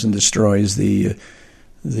overwhelms and destroys the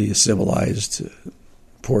civilized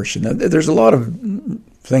portion. Now, there's a lot of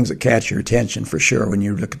things that catch your attention for sure when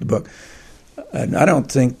you look at the book. And I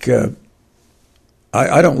don't think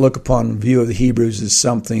I don't look upon View of the Hebrews as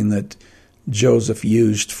something that Joseph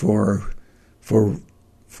used for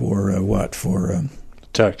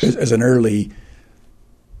text as an early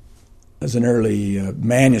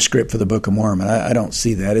manuscript for the Book of Mormon. I don't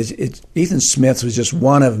see that. Ethan Smith was just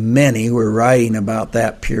one of many who were writing about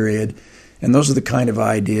that period, and those are the kind of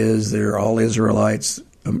ideas. They're all Israelites.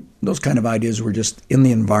 Those kind of ideas were just in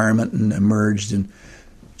the environment and emerged, and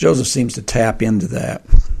Joseph seems to tap into that.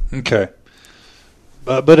 Okay.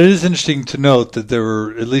 But it is interesting to note that there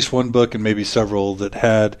were at least one book and maybe several that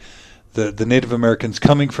had the Native Americans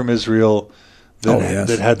coming from Israel,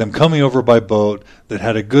 that had them coming over by boat, that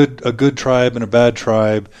had a good tribe and a bad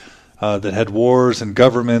tribe, that had wars and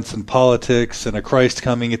governments and politics, and a Christ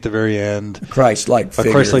coming at the very end. A Christ-like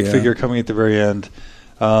figure coming at the very end.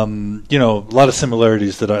 A lot of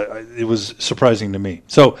similarities that it was surprising to me.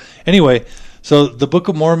 So anyway, the Book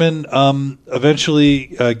of Mormon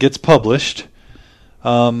eventually gets published.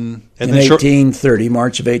 In 1830,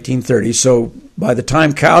 March of 1830. So by the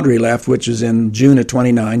time Cowdery left, which is in June of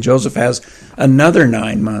 29, Joseph has another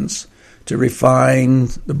 9 months to refine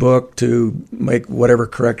the book, to make whatever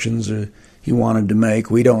corrections he wanted to make.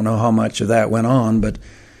 We don't know how much of that went on, but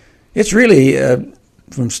it's really,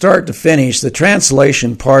 from start to finish, the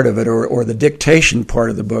translation part of it or the dictation part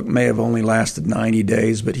of the book may have only lasted 90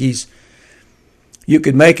 days, but you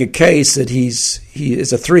could make a case that he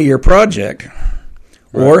is a 3-year project.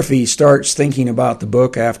 Right. Or if he starts thinking about the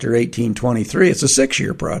book after 1823, it's a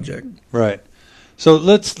 6-year project. Right. So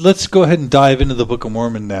let's go ahead and dive into the Book of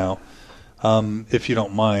Mormon now, if you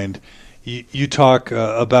don't mind. You talk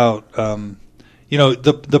about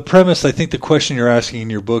the premise. I think the question you're asking in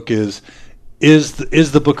your book is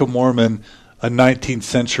the Book of Mormon a 19th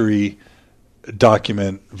century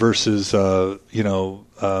document versus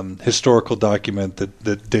historical document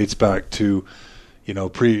that dates back to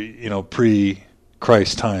pre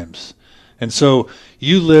Christ times. And so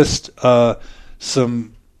you list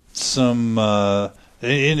some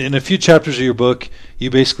in a few chapters of your book,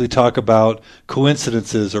 you basically talk about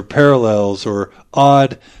coincidences or parallels or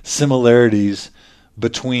odd similarities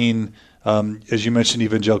between, as you mentioned,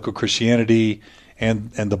 evangelical Christianity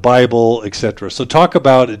and the Bible, etc. So talk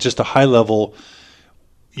about at just a high level,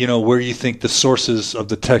 where you think the sources of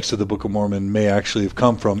the text of the Book of Mormon may actually have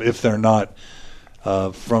come from, if they're not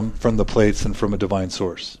from the plates and from a divine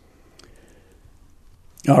source.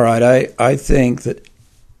 All right, I think that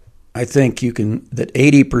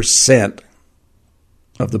 80%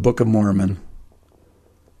 of the Book of Mormon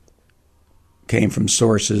came from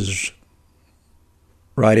sources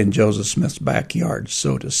right in Joseph Smith's backyard,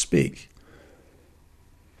 so to speak.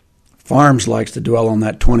 Farms likes to dwell on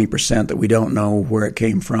that 20% that we don't know where it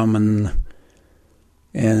came from,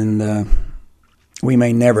 and we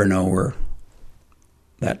may never know where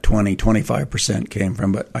that 25% came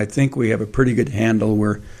from, but I think we have a pretty good handle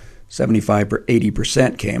where 75 or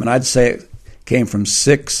 80% came. And I'd say it came from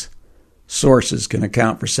 6 sources, can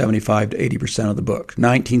account for 75 to 80% of the book,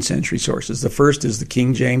 19th century sources. The first is the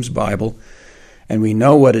King James Bible, and we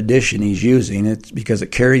know what edition he's using. It's because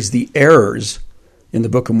it carries the errors in the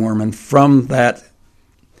Book of Mormon from that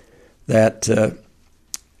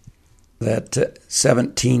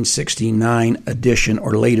 1769 edition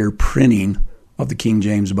or later printing of the King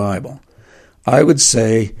James Bible. I would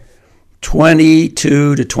say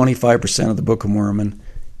 22 to 25% of the Book of Mormon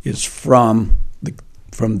is from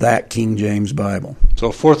that King James Bible. So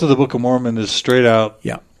a fourth of the Book of Mormon is straight out,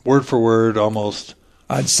 word for word, almost.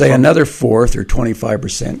 I'd say another fourth or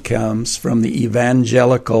 25% comes from the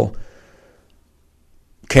evangelical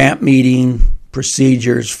camp meeting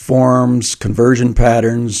procedures, forms, conversion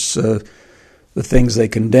patterns, the things they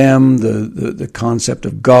condemn, the concept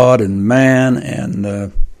of God and man, and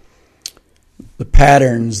the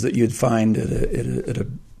patterns that you'd find at a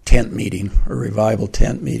tent meeting, a revival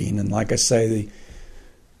tent meeting. And like I say, the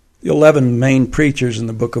 11 main preachers in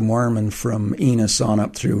the Book of Mormon from Enos on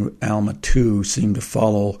up through Alma II seem to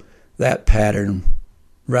follow that pattern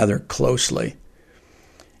rather closely,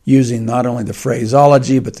 using not only the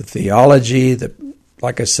phraseology but the theology,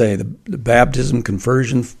 like I say, the baptism,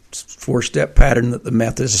 conversion, 4-step pattern that the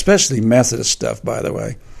Methodists, especially Methodist stuff, by the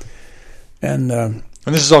way. And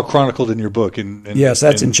this is all chronicled in your book. Yes,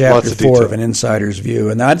 that's in chapter 4 of An Insider's View.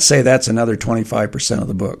 And I'd say that's another 25% of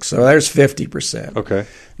the book. So there's 50%. Okay.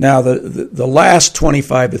 Now, the last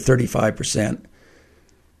 25 to 35%,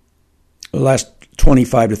 the last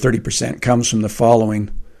 25 to 30% comes from the following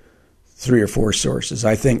 3 or 4 sources.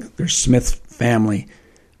 I think there's Smith family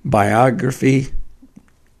biography,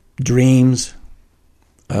 dreams,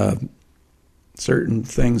 certain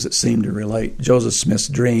things that seem to relate. Joseph Smith's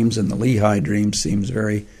dreams and the Lehi dream seems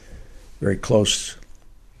very, very close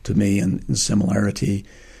to me in similarity.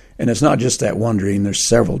 And it's not just that one dream. There's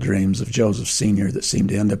several dreams of Joseph Sr. that seem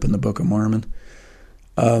to end up in the Book of Mormon.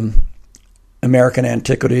 American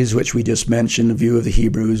Antiquities, which we just mentioned, the view of the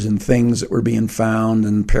Hebrews and things that were being found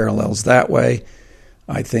and parallels that way.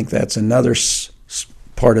 I think that's another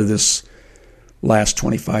part of this last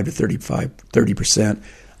 25 to 30%.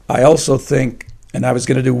 I also think, and I was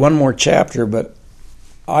going to do one more chapter, but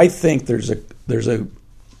I think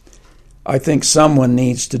I think someone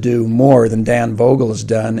needs to do more than Dan Vogel has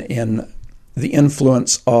done in the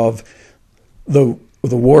influence of the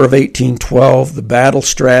War of 1812, the battle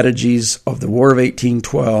strategies of the War of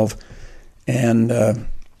 1812, and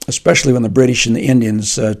especially when the British and the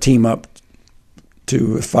Indians team up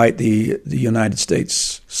to fight the United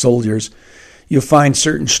States soldiers. You'll find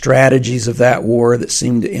certain strategies of that war that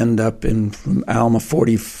seem to end up from Alma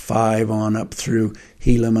 45 on up through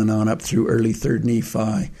Helaman on up through early 3rd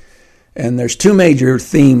Nephi. And there's 2 major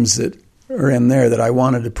themes that are in there that I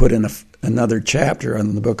wanted to put in another chapter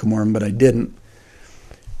on the Book of Mormon, but I didn't.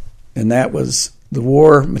 And that was the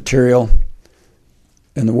war material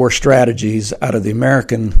and the war strategies out of the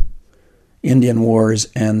American Indian Wars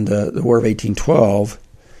and the War of 1812.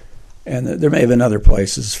 And there may have been other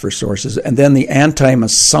places for sources. And then the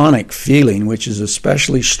anti-Masonic feeling, which is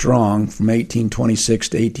especially strong from 1826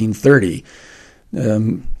 to 1830.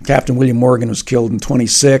 Captain William Morgan was killed in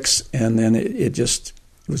 26, and then it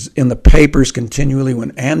was in the papers continually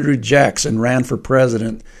when Andrew Jackson ran for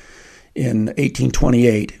president in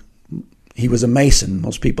 1828. He was a Mason.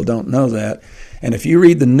 Most people don't know that. And if you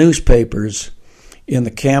read the newspapers in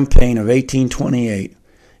the campaign of 1828,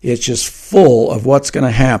 it's just full of what's going to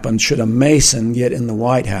happen should a Mason get in the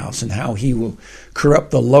White House, and how he will corrupt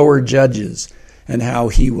the lower judges, and how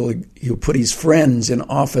he'll put his friends in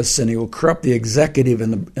office, and he will corrupt the executive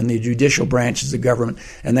and the judicial branches of government.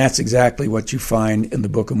 And that's exactly what you find in the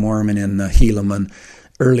Book of Mormon, in Helaman,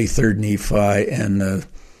 early 3rd Nephi,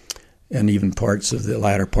 and even parts of the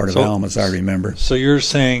latter part of Alma, as I remember. So you're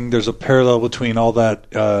saying there's a parallel between all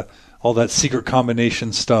that secret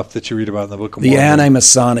combination stuff that you read about in the Book of Mormon. The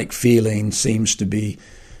anti-Masonic feeling seems to be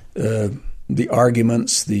the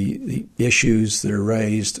arguments, the issues that are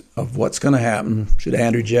raised of what's going to happen should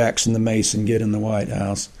Andrew Jackson the Mason get in the White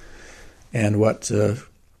House, and what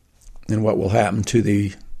will happen to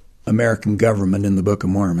the American government in the Book of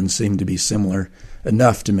Mormon seem to be similar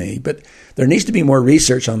enough to me. But there needs to be more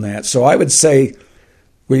research on that. So I would say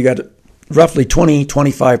we got roughly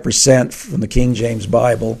 20-25% from the King James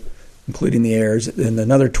Bible, including the heirs, and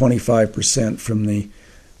another 25% from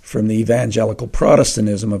the evangelical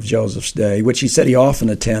Protestantism of Joseph's day, which he said he often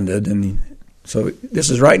attended. And so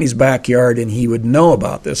this is right in his backyard, and he would know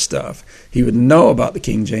about this stuff. He would know about the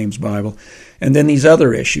King James Bible. And then these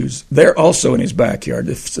other issues, they're also in his backyard.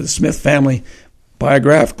 The Smith family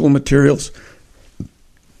biographical materials,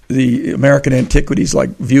 the American antiquities like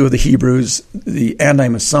View of the Hebrews, the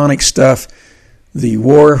anti-Masonic stuff, the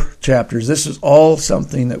war chapters. This is all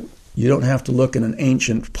something that you don't have to look in an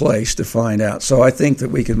ancient place to find out. So I think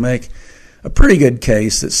that we can make a pretty good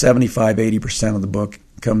case that 75-80% of the book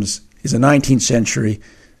is a 19th century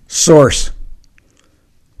source.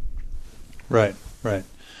 Right.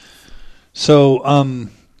 So,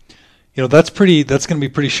 that's going to be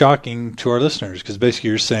pretty shocking to our listeners, because basically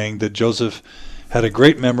you're saying that Joseph had a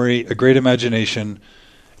great memory, a great imagination,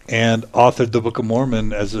 and authored the Book of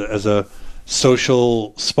Mormon as a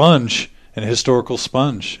social sponge and a historical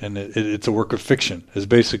sponge, and it's a work of fiction, is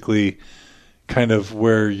basically kind of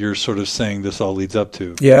where you're sort of saying this all leads up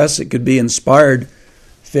to. Yes, it could be inspired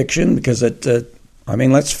fiction, because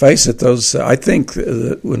let's face it, I think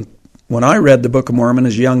when I read the Book of Mormon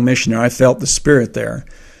as a young missionary, I felt the spirit there.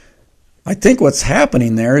 I think what's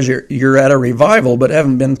happening there is you're at a revival but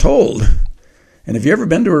haven't been told. And have you ever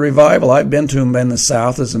been to a revival? I've been to them in the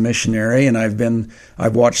South as a missionary, and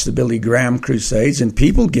I've watched the Billy Graham crusades, and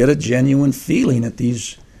people get a genuine feeling at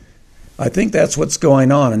these. I think that's what's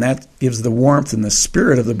going on, and that gives the warmth and the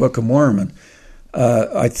spirit of the Book of Mormon.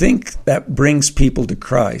 I think that brings people to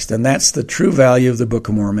Christ, and that's the true value of the Book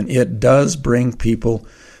of Mormon. It does bring people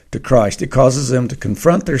to Christ. It causes them to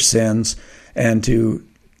confront their sins and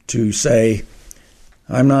to say,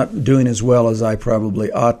 I'm not doing as well as I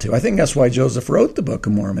probably ought to. I think that's why Joseph wrote the Book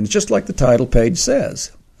of Mormon. It's just like the title page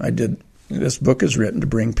says. This book is written to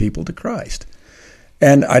bring people to Christ.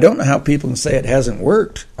 And I don't know how people can say it hasn't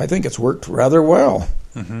worked. I think it's worked rather well.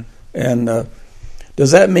 Mm-hmm. And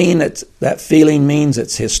does that mean that feeling means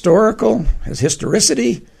it's historical, has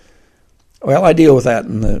historicity? Well, I deal with that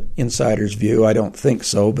in the insider's view. I don't think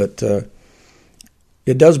so, but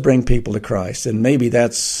it does bring people to Christ. And maybe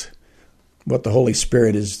that's what the Holy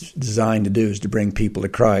Spirit is designed to do, is to bring people to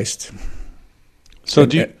Christ. So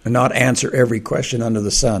and not answer every question under the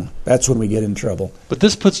sun. That's when we get in trouble. But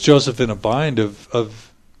this puts Joseph in a bind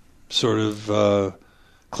of sort of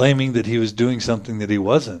claiming that he was doing something that he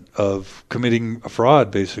wasn't, of committing a fraud,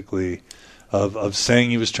 basically, of saying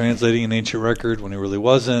he was translating an ancient record when he really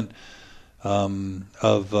wasn't,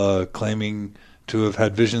 of claiming to have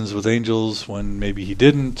had visions with angels when maybe he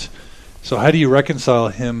didn't. So how do you reconcile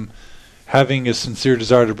him having a sincere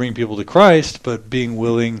desire to bring people to Christ, but being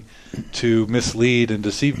willing to mislead and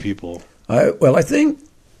deceive people? I think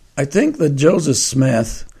that Joseph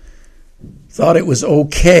Smith thought it was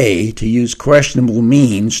okay to use questionable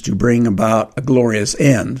means to bring about a glorious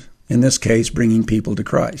end, in this case, bringing people to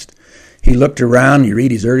Christ. He looked around, you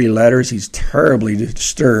read his early letters, he's terribly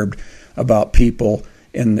disturbed about people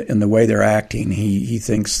in the way they're acting. He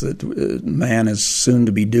thinks that man is soon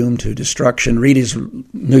to be doomed to destruction. Read his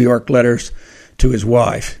New York letters to his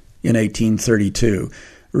wife in 1832.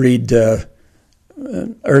 Read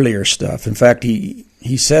earlier stuff. In fact, he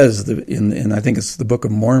says in I think it's the Book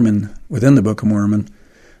of Mormon, within the Book of Mormon,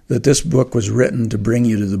 that this book was written to bring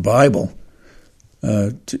you to the Bible.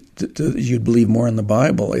 You'd believe more in the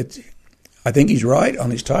Bible. I think he's right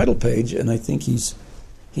on his title page, and I think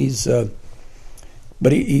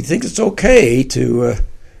but he thinks it's okay to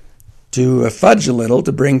fudge a little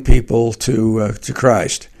to bring people to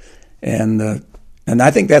Christ, and I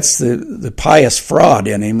think that's the pious fraud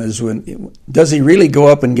in him, is when does he really go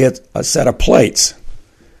up and get a set of plates?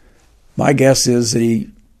 My guess is that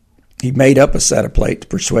he made up a set of plates to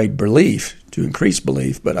persuade belief, to increase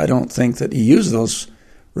belief, but I don't think that he used those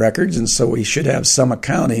records, and so he should have some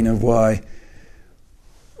accounting of why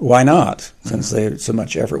not, since so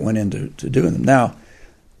much effort went into doing them. Now,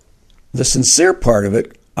 the sincere part of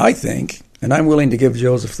it, I think, and I'm willing to give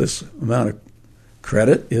Joseph this amount of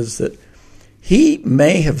credit, is that he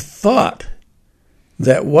may have thought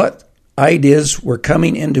that what ideas were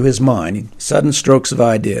coming into his mind, sudden strokes of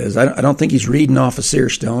ideas. I don't think he's reading off a seer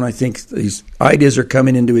stone. I think these ideas are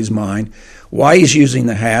coming into his mind. Why he's using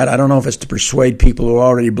the hat, I don't know if it's to persuade people who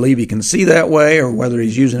already believe he can see that way, or whether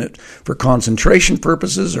he's using it for concentration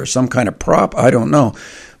purposes or some kind of prop. I don't know.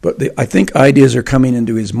 But I think ideas are coming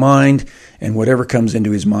into his mind, and whatever comes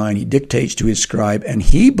into his mind, he dictates to his scribe, and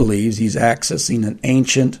he believes he's accessing an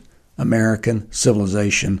ancient American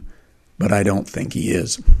civilization, but I don't think he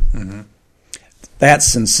is. Mm-hmm.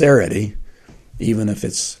 That's sincerity, even if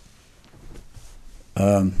it's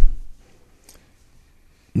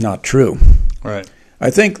not true. Right. I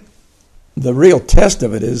think the real test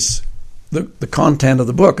of it is the content of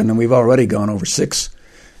the book, and then we've already gone over six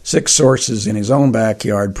sources in his own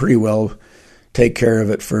backyard. Pretty well take care of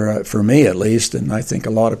it for me, at least, and I think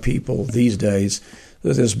a lot of people these days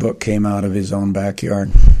that this book came out of his own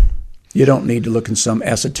backyard. You don't need to look in some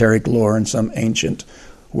esoteric lore in some ancient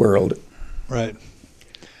world. Right.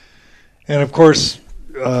 And of course,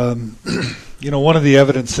 one of the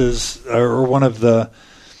evidences, or one of the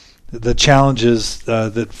challenges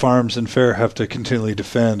that Farms and Fair have to continually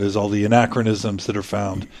defend is all the anachronisms that are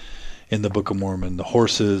found in the Book of Mormon, the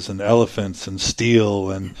horses and elephants and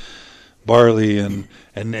steel and barley, and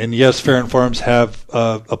yes, Fair and Farms have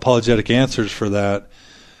apologetic answers for that,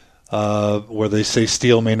 where they say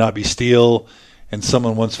steel may not be steel, and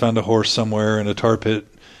someone once found a horse somewhere in a tar pit,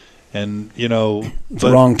 and it's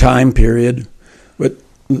the wrong time period. But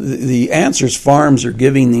the answers Farms are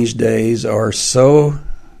giving these days are so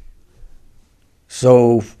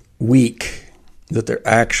weak that they're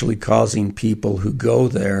actually causing people who go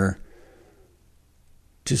there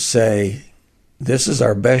to say, this is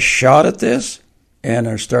our best shot at this, and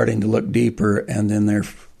are starting to look deeper, and then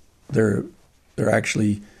they're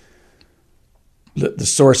actually, the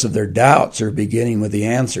source of their doubts are beginning with the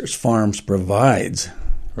answers Farms provides.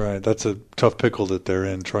 Right, that's a tough pickle that they're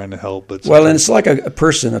in, trying to help. But and it's like a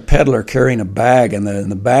peddler carrying a bag, and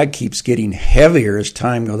the bag keeps getting heavier as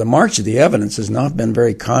time goes. The march of the evidence has not been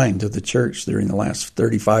very kind to the church during the last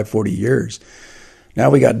 35, 40 years. Now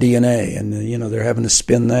we got DNA, and they're having to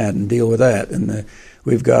spin that and deal with that, and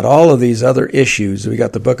we've got all of these other issues. We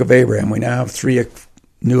got the Book of Abraham. We now have two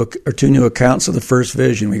new accounts of the first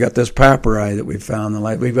vision. We got this papyri that we found.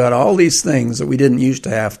 We've got all these things that we didn't used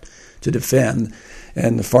to have to defend,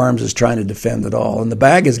 and the Farms is trying to defend it all. And the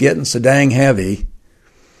bag is getting so dang heavy.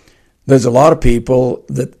 There's a lot of people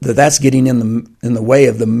that's getting in the way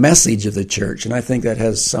of the message of the church, and I think that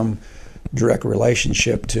has some direct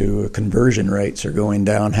relationship to conversion rates are going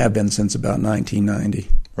down, have been since about 1990.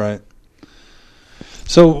 Right.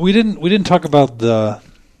 So we didn't talk about the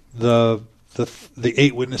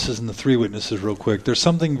 8 witnesses and the 3 witnesses real quick. There's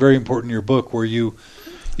something very important in your book where you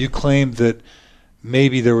claim that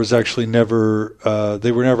maybe there was actually they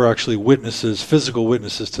were never actually witnesses, physical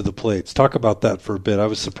witnesses to the plates. Talk about that for a bit. I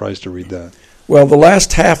was surprised to read that. Well, the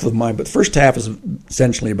last half of but the first half is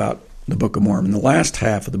essentially about the Book of Mormon. The last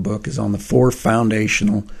half of the book is on the 4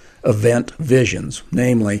 foundational event visions,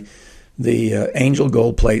 namely the angel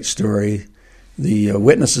gold plate story, the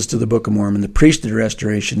witnesses to the Book of Mormon, the priesthood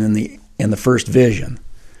restoration, and the first vision.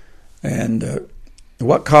 And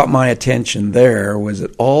what caught my attention there was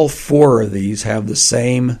that all 4 of these have the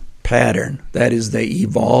same pattern. That is, they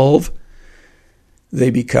evolve, they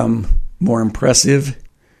become more impressive,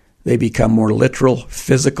 they become more literal,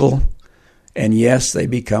 physical, and yes, they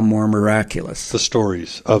become more miraculous. The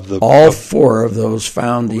stories of all 4 of those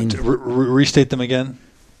founding. Restate them again.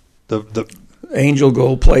 The angel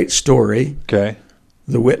gold plate story. Okay.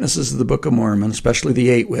 The witnesses of the Book of Mormon, especially the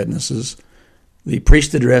 8 witnesses, the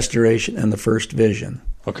priesthood restoration, and the first vision.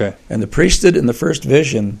 Okay. And the priesthood and the first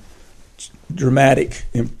vision, dramatic,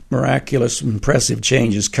 miraculous, impressive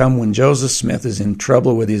changes come when Joseph Smith is in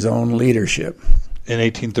trouble with his own leadership. In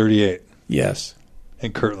 1838. Yes.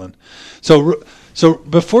 In Kirtland. So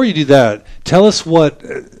before you do that, tell us what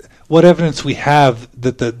evidence we have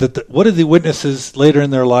that what are the witnesses later in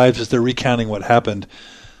their lives as they're recounting what happened?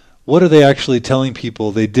 What are they actually telling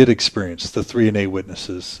people they did experience, the 3 and 8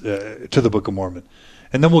 witnesses to the Book of Mormon?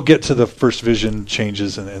 And then we'll get to the first vision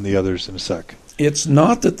changes and the others in a sec. It's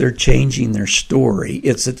not that they're changing their story.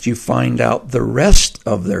 It's that you find out the rest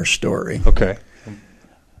of their story. Okay.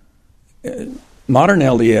 Modern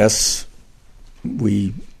LDS,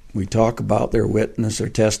 we talk about their witness or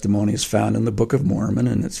testimony is found in the Book of Mormon,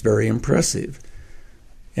 and it's very impressive.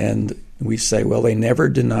 And we say, well, they never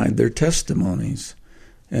denied their testimonies.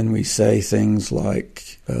 And we say things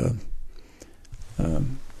like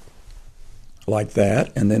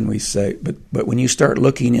that, and then we say, but when you start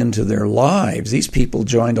looking into their lives, these people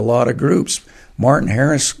joined a lot of groups. Martin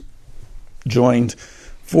Harris joined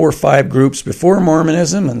 4 or 5 groups before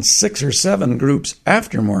Mormonism and 6 or 7 groups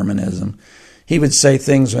after Mormonism. He would say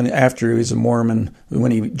things after he was a Mormon,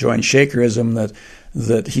 when he joined Shakerism,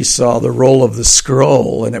 that he saw the roll of the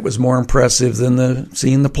scroll and it was more impressive than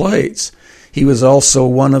seeing the plates. He was also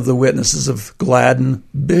one of the witnesses of Gladden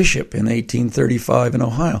Bishop in 1835 in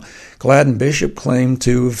Ohio. Gladden Bishop claimed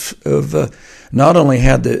to have not only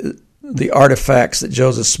had the artifacts that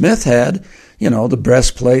Joseph Smith had, the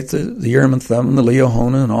breastplate, the Urim and Thummim, the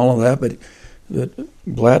Liahona, and all of that, but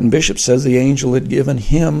Gladden Bishop says the angel had given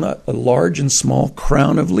him a large and small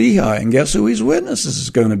crown of Lehi. And guess who his witnesses is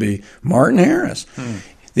going to be? Martin Harris.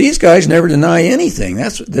 These guys never deny anything.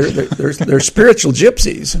 They're spiritual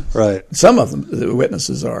gypsies. Right. Some of them, the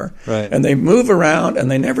witnesses are. Right. And they move around and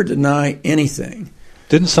they never deny anything.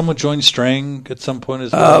 Didn't someone join Strang at some point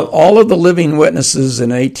as well? All of the living witnesses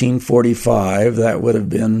in 1845, that would have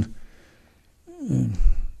been,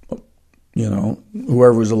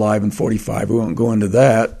 whoever was alive in 45. We won't go into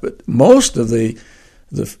that. But most of the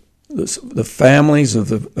families of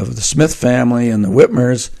the Smith family and the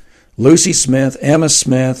Whitmers, Lucy Smith, Emma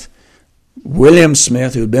Smith, William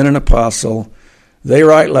Smith, who had been an apostle, they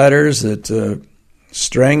write letters that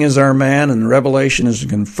Strang is our man, and Revelation has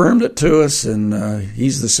confirmed it to us, and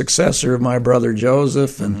he's the successor of my brother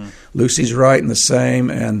Joseph, and Lucy's writing the same.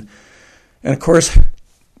 And of course,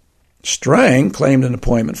 Strang claimed an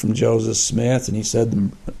appointment from Joseph Smith, and he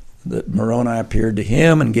said that Moroni appeared to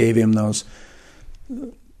him and gave him those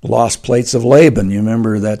lost plates of Laban. You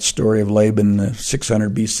remember that story of Laban,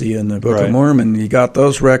 600 BC in the Book of Mormon. He got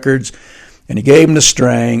those records, and he gave them to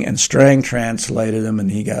Strang, and Strang translated them, and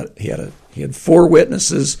he had 4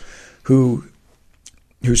 witnesses who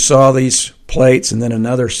saw these plates, and then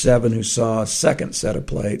another 7 who saw a second set of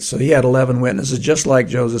plates. So he had 11 witnesses, just like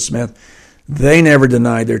Joseph Smith. They never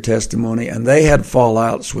denied their testimony, and they had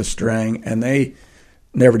fallouts with Strang, and they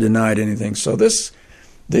never denied anything. So this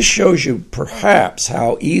shows you perhaps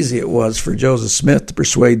how easy it was for Joseph Smith to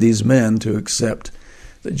persuade these men to accept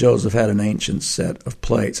that Joseph had an ancient set of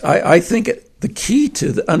plates. I think the key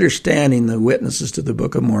to understanding the witnesses to the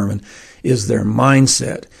Book of Mormon is their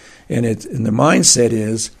mindset. And the mindset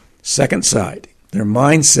is second sight. Their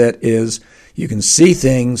mindset is you can see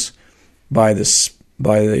things by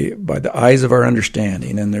the eyes of our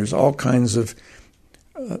understanding. And there's all kinds of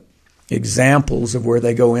examples of where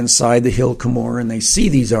they go inside the Hill Cumorah and they see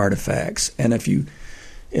these artifacts. And if you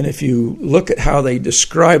look at how they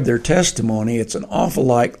describe their testimony, it's an awful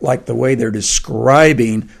like the way they're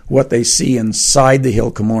describing what they see inside the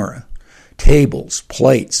Hill Cumorah. Tables,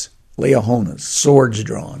 plates, Liahonas, swords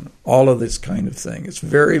drawn, all of this kind of thing. It's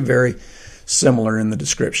very, very similar in the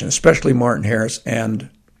description, especially Martin Harris and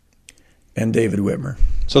David Whitmer.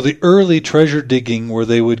 So the early treasure digging where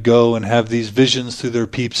they would go and have these visions through their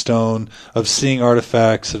peepstone of seeing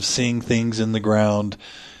artifacts, of seeing things in the ground,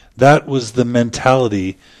 that was the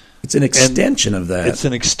mentality. It's an extension of that. It's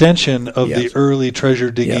an extension of the early treasure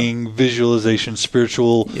digging, visualization,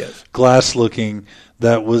 spiritual, glass looking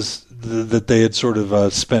that they had sort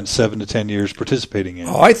of spent 7 to 10 years participating in.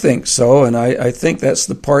 Oh, I think so, and I think that's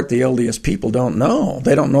the part the LDS people don't know.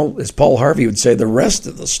 They don't know, as Paul Harvey would say, the rest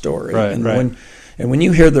of the story. Right. When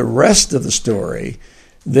you hear the rest of the story,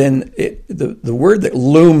 then the word that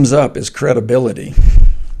looms up is credibility.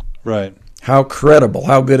 Right. How credible,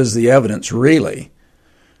 how good is the evidence, really?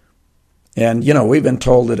 And, we've been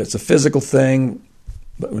told that it's a physical thing,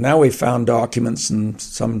 but now we've found documents and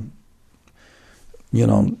some,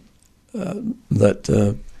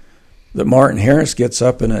 that Martin Harris gets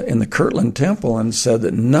up in the Kirtland Temple and said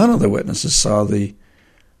that none of the witnesses saw the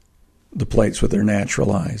plates with their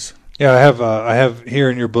natural eyes. Yeah, I have here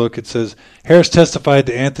in your book, it says, Harris testified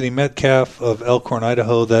to Anthony Metcalf of Elkhorn,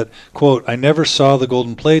 Idaho, that, quote, I never saw the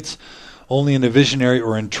golden plates, only in a visionary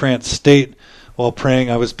or entranced state. While praying,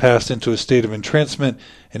 I was passed into a state of entrancement,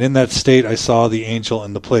 and in that state I saw the angel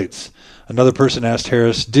and the plates. Another person asked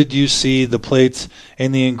Harris, did you see the plates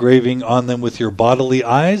and the engraving on them with your bodily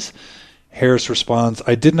eyes? Harris responds,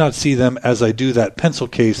 I did not see them as I do that pencil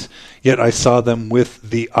case, yet I saw them with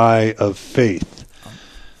the eye of faith.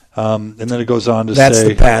 And then it goes on to say... That's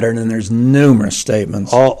the pattern, and there's numerous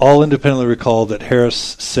statements. All independently recall that Harris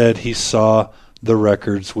said he saw the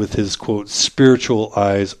records with his, quote, spiritual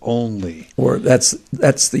eyes only. Or that's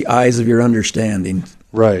the eyes of your understanding.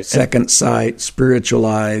 Right. Second sight, spiritual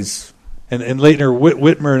eyes. And later,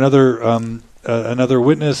 Whitmer, another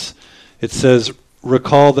witness, it says,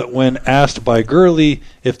 recall that when asked by Gurley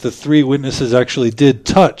if the 3 witnesses actually did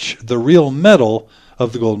touch the real metal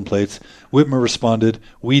of the golden plates, Whitmer responded,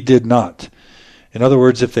 we did not. In other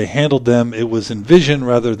words, if they handled them, it was in vision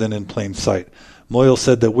rather than in plain sight. Moyle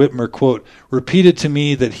said that Whitmer, quote, repeated to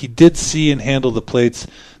me that he did see and handle the plates,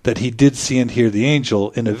 that he did see and hear the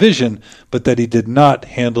angel in a vision, but that he did not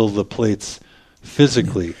handle the plates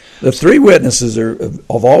physically. The three witnesses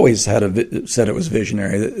have always said it was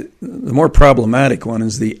visionary. The more problematic one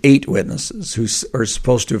is the 8 witnesses who are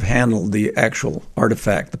supposed to have handled the actual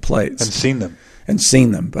artifact, the plates. And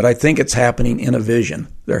seen them. But I think it's happening in a vision.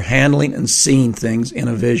 They're handling and seeing things in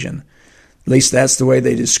a vision. At least that's the way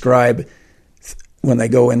they describe when they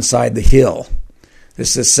go inside the hill.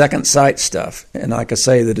 This is second sight stuff. And like I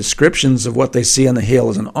say, the descriptions of what they see on the hill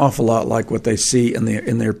is an awful lot like what they see in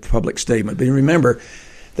their public statement. But remember,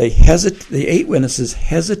 the 8 witnesses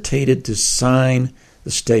hesitated to sign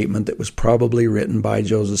the statement that was probably written by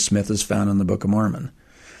Joseph Smith as found in the Book of Mormon.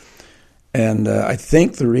 And I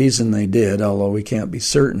think the reason they did, although we can't be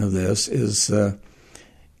certain of this, is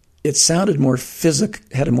it sounded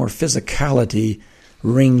had a more physicality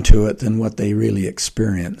ring to it than what they really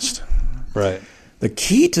experienced. Right. The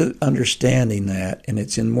key to understanding that, and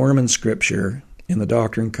it's in Mormon scripture, in the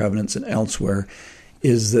Doctrine and Covenants and elsewhere,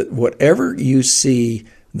 is that whatever you see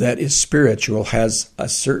that is spiritual has a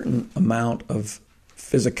certain amount of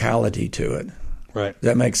physicality to it. Right. Does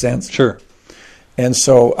that make sense? Sure. And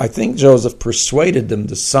so I think Joseph persuaded them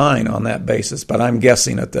to sign on that basis, but I'm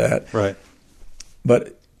guessing at that. Right.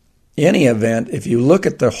 But in any event, if you look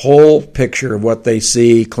at the whole picture of what they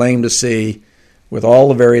see, claim to see, with all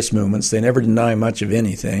the various movements, they never deny much of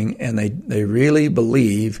anything, and they really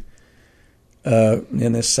believe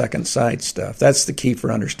in this second sight stuff. That's the key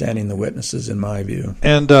for understanding the witnesses, in my view.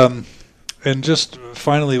 And just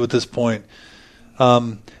finally with this point,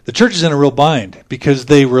 the church is in a real bind because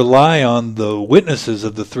they rely on the witnesses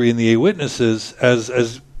of the 3 and the 8 witnesses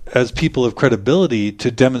as people of credibility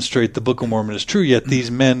to demonstrate the Book of Mormon is true. Yet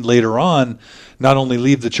these men later on not only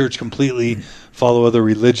leave the church completely, follow other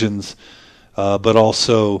religions, but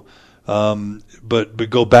also but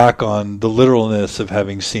go back on the literalness of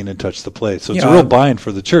having seen and touched the plate. So it's a real bind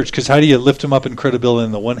for the church, because how do you lift them up in credibility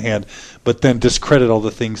on the one hand, but then discredit all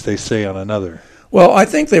the things they say on another? Well, I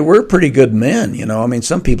think they were pretty good men. I mean,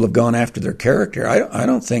 some people have gone after their character. I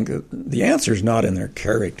don't think the answer is not in their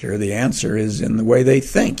character. The answer is in the way they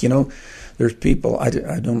think. There's people, I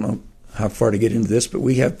don't know how far to get into this, but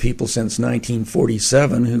we have people since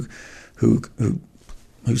 1947 who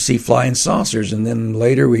see flying saucers, and then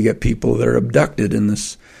later we get people that are abducted, and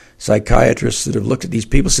this psychiatrists that have looked at these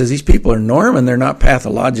people says these people are normal, they're not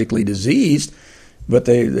pathologically diseased, but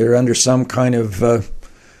they're under some kind of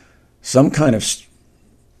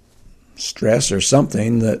stress or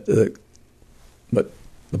something that. But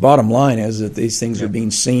the bottom line is that these things are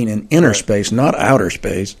being seen in inner space, not outer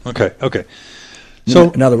space. Okay.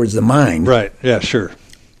 So, in other words, the mind. Right. Yeah. Sure.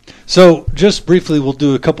 So, just briefly, we'll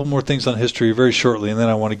do a couple more things on history very shortly, and then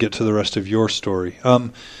I want to get to the rest of your story.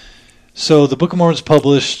 So, the Book of Mormon is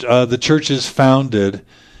published, the church is founded,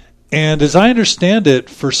 and as I understand it,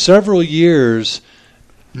 for several years,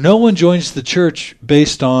 no one joins the church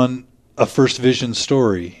based on a first vision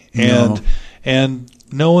story, and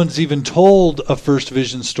no one's even told a first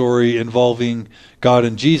vision story involving God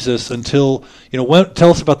and Jesus until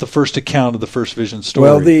tell us about the first account of the first vision story.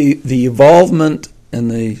 Well, the involvement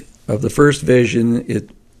of the first vision,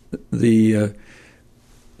 the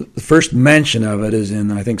first mention of it is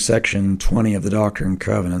in, I think, section 20 of the Doctrine and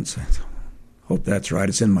Covenants. I hope that's right.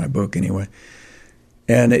 It's in my book anyway.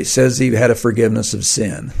 And it says he had a forgiveness of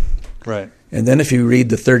sin. Right. And then if you read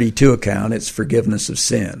the 32 account, it's forgiveness of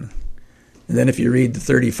sin. And then if you read the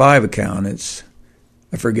 35 account, it's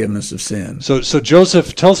a forgiveness of sin. So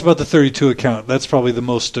Joseph, tell us about the 32 account. That's probably the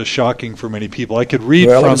most shocking for many people. I could read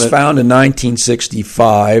from it. Well, it was found in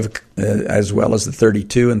 1965, as well as the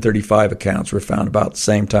 32 and 35 accounts were found about the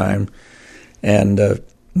same time. And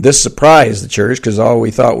this surprised the church, because all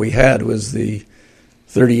we thought we had was the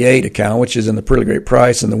 38 account, which is in the Pearly Great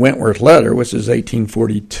Price, and the Wentworth Letter, which is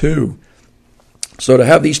 1842. So to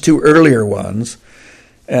have these two earlier ones,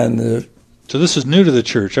 and so this is new to the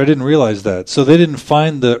church. I didn't realize that. So they didn't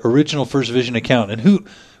find the original first vision account. And who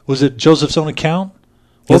was it? Joseph's own account?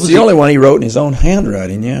 It's the only one he wrote in his own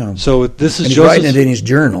handwriting. Yeah. So this is and he's Joseph's, writing it in his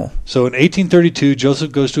journal. So in 1832,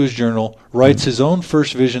 Joseph goes to his journal, writes his own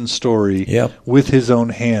first vision story with his own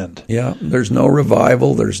hand. Yeah. There's no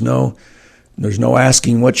revival. There's no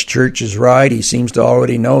asking which church is right. He seems to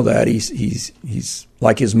already know that. He's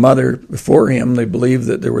like his mother before him. They believed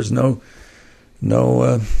that there was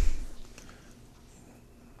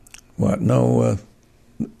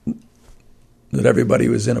that everybody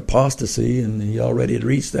was in apostasy, and he already had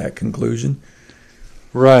reached that conclusion.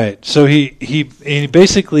 Right. So he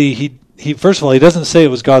basically first of all, he doesn't say it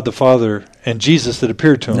was God the Father and Jesus that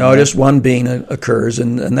appeared to him. No, right? just one being occurs,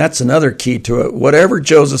 and that's another key to it. Whatever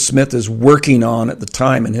Joseph Smith is working on at the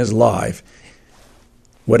time in his life,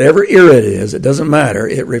 whatever era it is, it doesn't matter.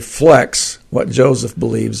 It reflects what Joseph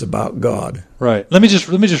believes about God. Right. Let me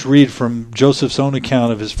just read from Joseph's own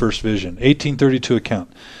account of his first vision, 1832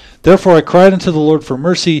 account. Therefore I cried unto the Lord for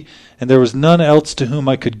mercy, and there was none else to whom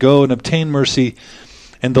I could go and obtain mercy.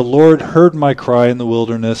 And the Lord heard my cry in the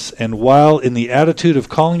wilderness, and while in the attitude of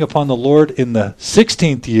calling upon the Lord in the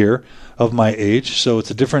 16th year of my age, so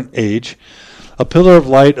it's a different age, a pillar of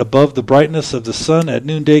light above the brightness of the sun at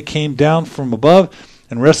noonday came down from above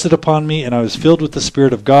and rested upon me, and I was filled with the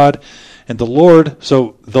Spirit of God. And the Lord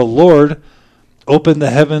opened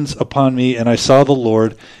the heavens upon me, and I saw the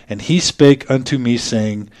Lord, and he spake unto me,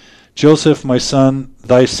 saying, Joseph, my son,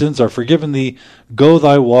 thy sins are forgiven thee. Go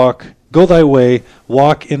thy way,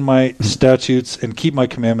 walk in my statutes, and keep my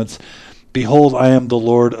commandments. Behold, I am the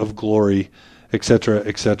Lord of glory, etc.,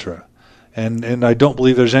 etc. And I don't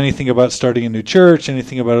believe there's anything about starting a new church,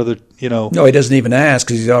 anything about other, No, he doesn't even ask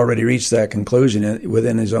because he's already reached that conclusion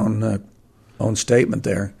within his own statement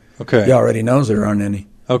there. Okay. He already knows there aren't any.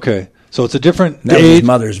 Okay. So it's a different That age. was his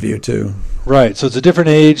mother's view, too. Right. So it's a different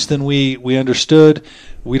age than we understood.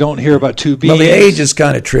 We don't hear about two beings. Well, the age is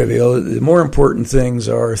kind of trivial. The more important things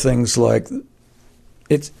are things like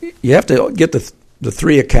you have to get the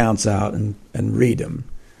three accounts out and read them.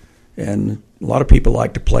 And a lot of people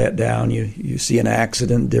like to play it down. You see an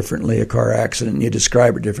accident differently, a car accident, and you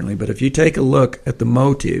describe it differently. But if you take a look at the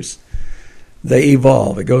motives, they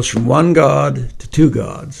evolve. It goes from one God to two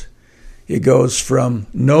gods. It goes from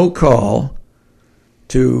no call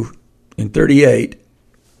to, in 38,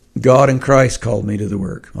 God and Christ called me to the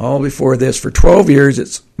work. All before this, for 12 years,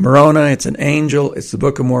 it's Moroni, it's an angel, it's the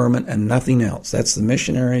Book of Mormon, and nothing else. That's the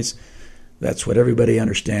missionaries. That's what everybody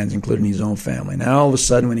understands, including his own family. Now, all of a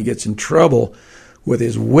sudden, when he gets in trouble with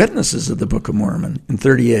his witnesses of the Book of Mormon in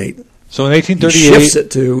 38, so in 1838, he shifts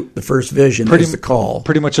it to the first vision as the call.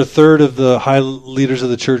 Pretty much a third of the high leaders of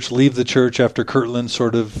the church leave the church after Kirtland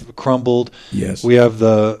sort of crumbled. Yes. We have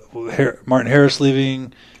Martin Harris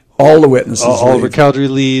leaving. All the witnesses Oliver Cowdery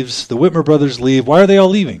leaves. The Whitmer brothers leave. Why are they all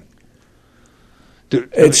leaving?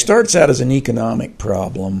 It starts out as an economic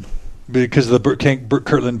problem. Because of the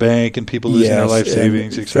Kirtland Bank and people losing their life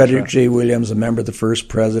savings, etc. Frederick J. Williams, a member of the first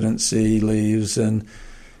presidency, leaves, and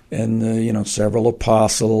several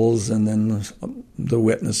apostles, and then the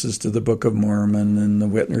witnesses to the Book of Mormon, and the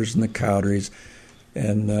Whitners and the Cowderys,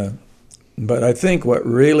 but I think what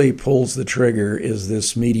really pulls the trigger is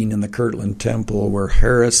this meeting in the Kirtland Temple where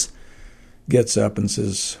Harris gets up and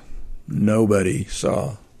says, "Nobody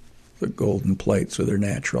saw the golden plates with their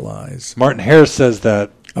natural eyes." Martin Harris says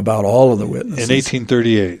that about all of the witnesses in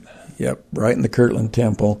 1838. Yep, right in the Kirtland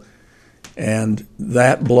Temple. And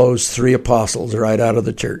that blows three apostles right out of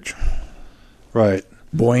the church. Right.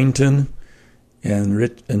 Boynton and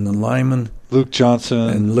the Lyman. Luke Johnson.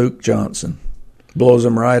 And Luke Johnson. Blows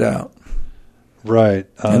them right out. Right.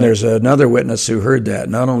 And there's another witness who heard that.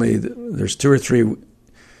 Not only, there's two or three.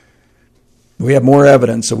 We have more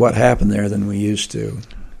evidence of what happened there than we used to.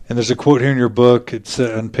 And there's a quote here in your book. It's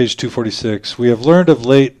on page 246. We have learned of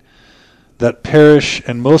late that Parrish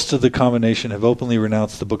and most of the combination have openly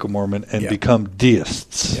renounced the Book of Mormon and become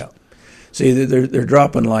deists. Yeah. See, they're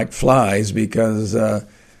dropping like flies because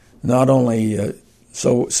not only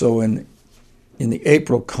so in the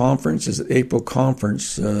April conference,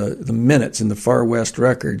 the minutes in the Far West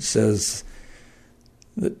Record says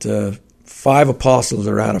that 5 apostles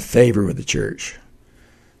are out of favor with the church.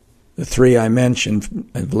 The 3 I mentioned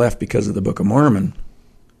have left because of the Book of Mormon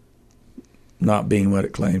not being what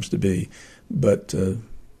it claims to be. But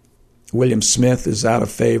William Smith is out of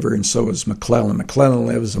favor, and so is McClellan. McClellan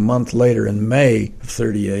lives a month later in May of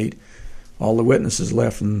 38. All the witnesses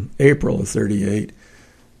left in April of 38.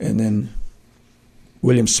 And then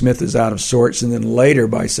William Smith is out of sorts. And then later,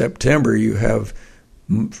 by September, you have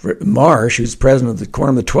Marsh, who's president of the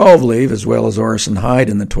Quorum of the 12, leave, as well as Orson Hyde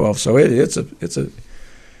in the 12. So it's a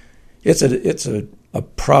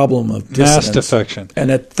problem of dissonance. Mass defection.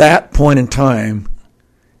 And at that point in time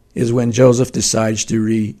is when Joseph decides to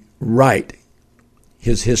rewrite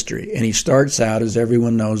his history. And he starts out, as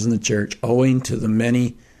everyone knows in the church, owing to the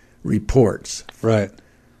many reports. Right.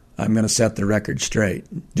 I'm going to set the record straight.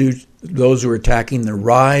 Those who are attacking the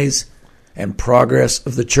rise and progress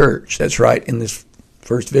of the church. That's right, in this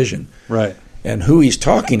first vision. Right. And who he's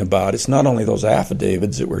talking about, it's not only those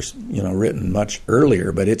affidavits that were written much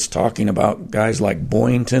earlier, but it's talking about guys like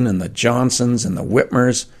Boynton and the Johnsons and the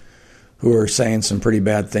Whitmers, who are saying some pretty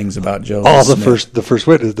bad things about Joseph All Smith. the first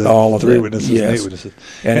witness, All of three it, witnesses, yes. and 8 witnesses.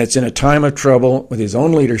 And it's in a time of trouble with his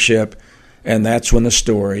own leadership, and that's when the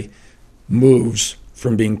story moves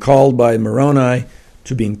from being called by Moroni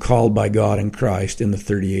to being called by God in Christ in the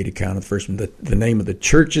 38 account of the first one. The name of the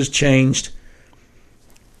church is changed.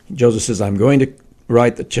 Joseph says, I'm going to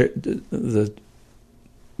write the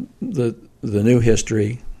new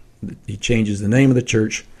history. He changes the name of the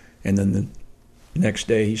church, and then the next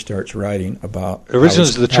day he starts writing about... Originally it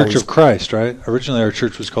was the Church of Christ, right? Originally our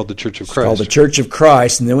church was called the Church of Christ. It's called the Church of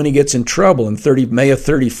Christ, and then when he gets in trouble in May of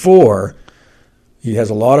 34, he has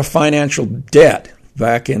a lot of financial debt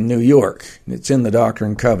back in New York. It's in the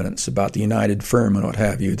Doctrine and Covenants about the United Firm and what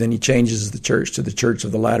have you. Then he changes the church to the Church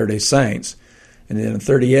of the Latter-day Saints. And then in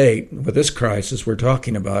 38, with this crisis we're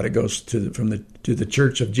talking about, it goes to the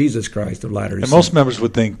Church of Jesus Christ of Latter-day Saints. And most members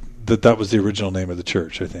would think that was the original name of the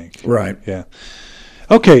church, I think. Right. Yeah.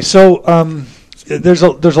 Okay, so there's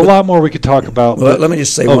a lot more we could talk about. Well, let me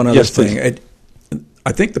just say one other thing. Please.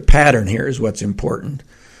 I think the pattern here is what's important.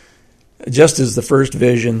 Just as the first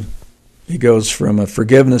vision, he goes from a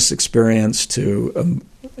forgiveness experience to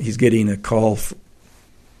he's getting a call,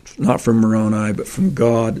 not from Moroni, but from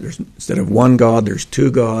God. Instead of one God, there's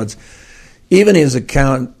two gods. Even his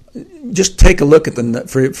account, just take a look at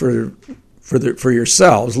for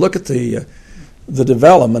yourselves. Look at the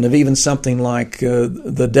development of even something like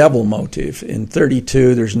the devil motive. In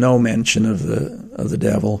 32, there's no mention of the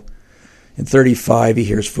devil. In 35, he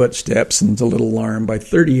hears footsteps and is a little alarmed. By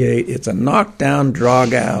 38, it's a knockdown,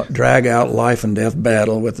 drag out, life and death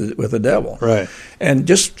battle with the devil. Right. And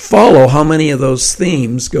just follow how many of those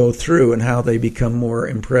themes go through and how they become more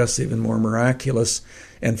impressive and more miraculous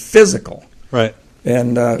and physical. Right.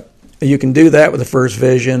 And you can do that with the first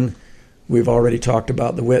vision. We've already talked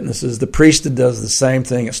about the witnesses. The priesthood does the same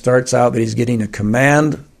thing. It starts out that he's getting a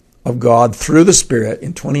command of God through the Spirit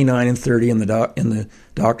in 29 and 30 in the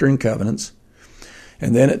Doctrine and Covenants.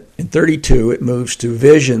 And then in 32, it moves to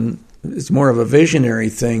vision. It's more of a visionary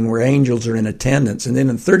thing where angels are in attendance. And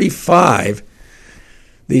then in 35,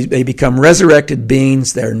 they become resurrected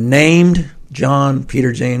beings. They're named John,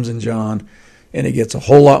 Peter, James, and John. And it gets a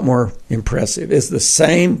whole lot more impressive. It's the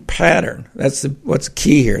same pattern. That's what's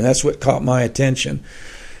key here. That's what caught my attention.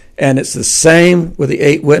 And it's the same with the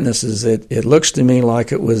 8 witnesses. It looks to me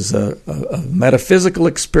like it was a metaphysical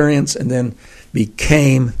experience and then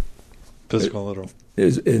became physical, literal.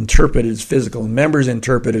 Is interpreted as physical. Members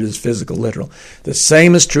interpreted as physical, literal. The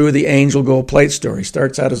same is true of the angel gold plate story. He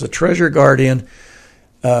starts out as a treasure guardian.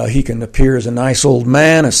 He can appear as a nice old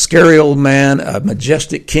man, a scary old man, a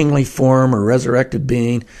majestic kingly form, a resurrected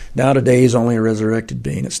being. Now today he's only a resurrected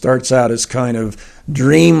being. It starts out as kind of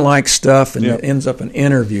dream-like stuff, and it ends up in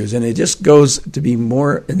interviews. And it just goes to be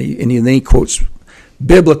more, and he quotes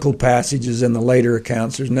biblical passages in the later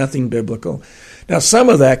accounts. There's nothing biblical. Now some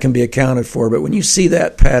of that can be accounted for, but when you see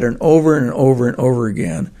that pattern over and over and over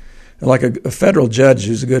again, like a federal judge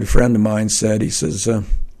who's a good friend of mine said, he says...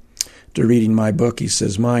 to reading my book, he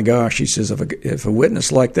says, my gosh, he says, if a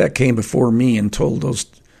witness like that came before me and told those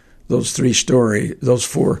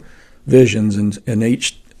 4 visions, and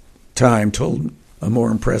each time told a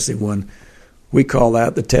more impressive one, we call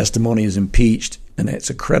that the testimony is impeached, and it's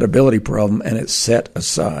a credibility problem, and it's set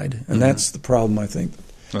aside. And that's the problem I think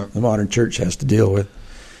that the modern church has to deal with.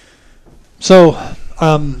 So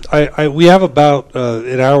we have about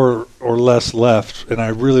an hour or less left, and I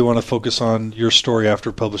really want to focus on your story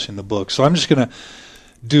after publishing the book. So I'm just going to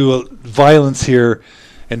do a violence here,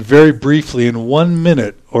 and very briefly, in 1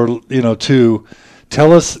 minute or 2,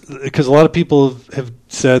 tell us, because a lot of people have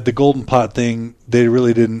said the Golden Pot thing they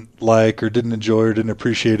really didn't like or didn't enjoy or didn't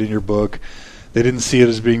appreciate in your book. They didn't see it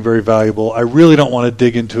as being very valuable. I really don't want to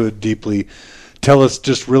dig into it deeply. Tell us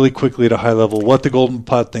just really quickly at a high level what the Golden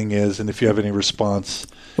Pot thing is, and if you have any response.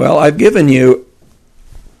 Well, I've given you...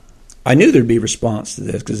 I knew there'd be response to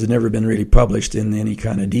this because it's never been really published in any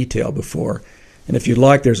kind of detail before. And if you'd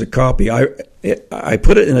like, there's a copy. I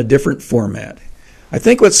put it in a different format. I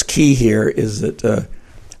think what's key here is that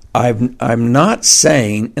I'm not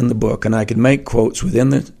saying in the book, and I could make quotes within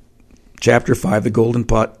the chapter 5, the Golden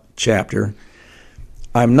Pot chapter,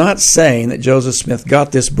 I'm not saying that Joseph Smith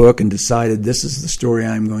got this book and decided this is the story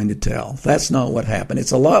I'm going to tell. That's not what happened.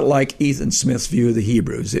 It's a lot like Ethan Smith's view of the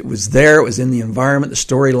Hebrews. It was there. It was in the environment. The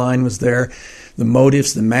storyline was there. The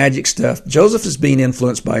motives, the magic stuff. Joseph is being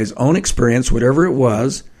influenced by his own experience, whatever it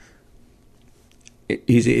was.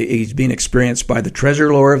 he's being experienced by the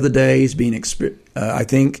treasure lore of the day. He's being I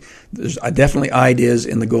think there's definitely ideas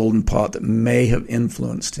in the Golden Pot that may have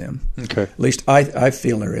influenced him. Okay. At least I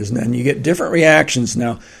feel there is. And you get different reactions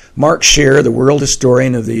now. Mark Scheer, the world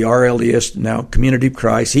historian of the RLDS, now Community of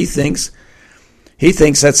Christ, he thinks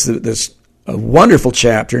that's this a wonderful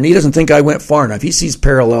chapter, and he doesn't think I went far enough. He sees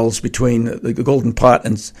parallels between the Golden Pot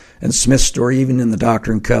and Smith's story, even in the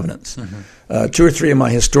Doctrine and Covenants. Mm-hmm. 2 or 3 of my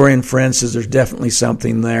historian friends says there's definitely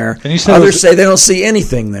something there. And you said others say they don't see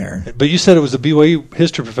anything there. But you said it was a BYU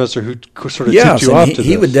history professor who sort of tipped you off to this.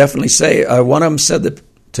 He would definitely say, one of them said that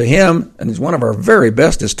to him, and he's one of our very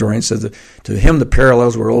best historians, says that to him the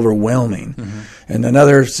parallels were overwhelming. Mm-hmm. And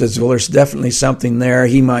another says, well, there's definitely something there.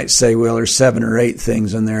 He might say, well, there's 7 or 8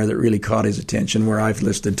 things in there that really caught his attention, where I've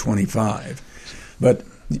listed 25.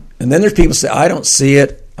 And then there's people say, I don't see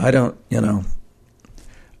it. I don't,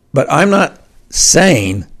 But I'm not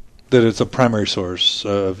saying that it's a primary source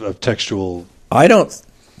of textual.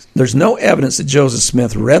 There's no evidence that Joseph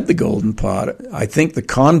Smith read the Golden Pot. I think the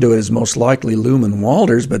conduit is most likely Luman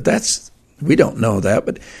Walters, but we don't know that.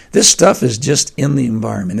 But this stuff is just in the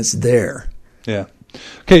environment. It's there. Yeah.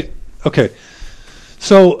 Okay.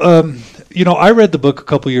 So, I read the book a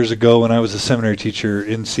couple years ago when I was a seminary teacher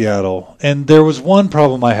in Seattle, and there was one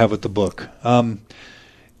problem I have with the book.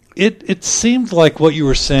 It seemed like what you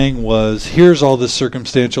were saying was, here's all this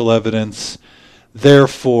circumstantial evidence,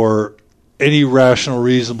 therefore any rational,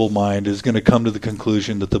 reasonable mind is going to come to the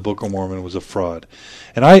conclusion that the Book of Mormon was a fraud.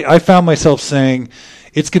 And I found myself saying,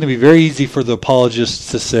 it's going to be very easy for the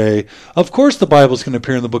apologists to say, of course the Bible is going to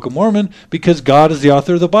appear in the Book of Mormon because God is the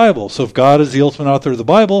author of the Bible. So if God is the ultimate author of the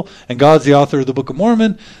Bible and God's the author of the Book of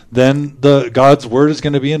Mormon, then God's word is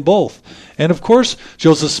going to be in both. And of course,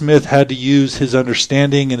 Joseph Smith had to use his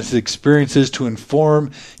understanding and his experiences to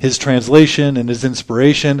inform his translation and his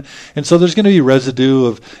inspiration. And so there's going to be residue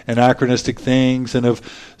of anachronistic things and of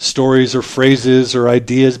stories or phrases or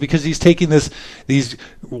ideas because he's taking these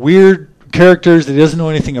weird characters that he doesn't know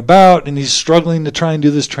anything about, and he's struggling to try and do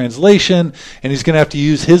this translation, and he's going to have to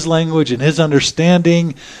use his language and his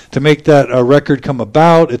understanding to make that record come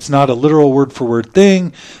about. It's not a literal word-for-word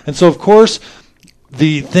thing. And so, of course,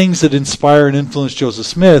 the things that inspire and influence Joseph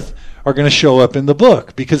Smith are going to show up in the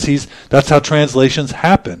book because that's how translations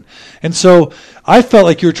happen. And so I felt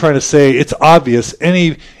like you were trying to say it's obvious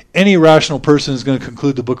any rational person is going to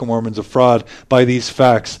conclude the Book of Mormon's a fraud by these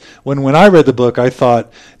facts. When I read the book, I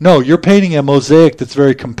thought, no, you're painting a mosaic that's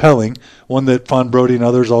very compelling, one that Von Brody and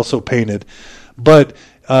others also painted. But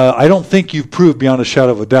I don't think you've proved beyond a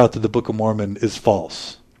shadow of a doubt that the Book of Mormon is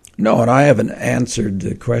false. No, and I haven't answered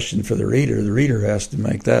the question for the reader. The reader has to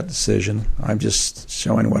make that decision. I'm just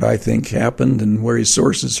showing what I think happened and where his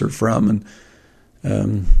sources are from,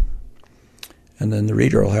 and then the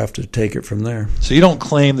reader will have to take it from there. So you don't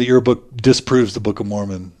claim that your book disproves the Book of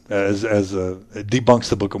Mormon as debunks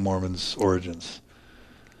the Book of Mormon's origins?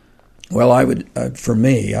 Well, I would, for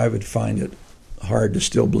me, I would find it hard to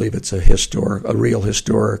still believe it's a real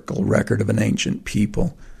historical record of an ancient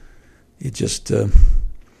people. It just,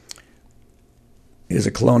 as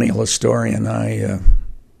a colonial historian, I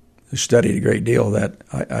studied a great deal of that.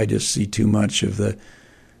 I just see too much of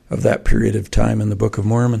that period of time in the Book of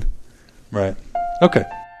Mormon. Right. Okay.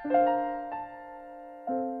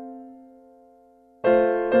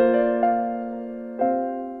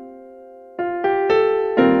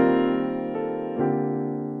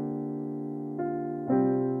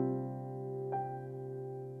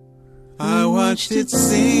 I watched it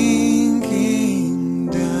sinking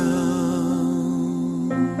down.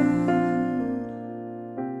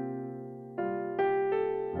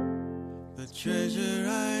 The treasure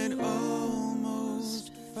I'd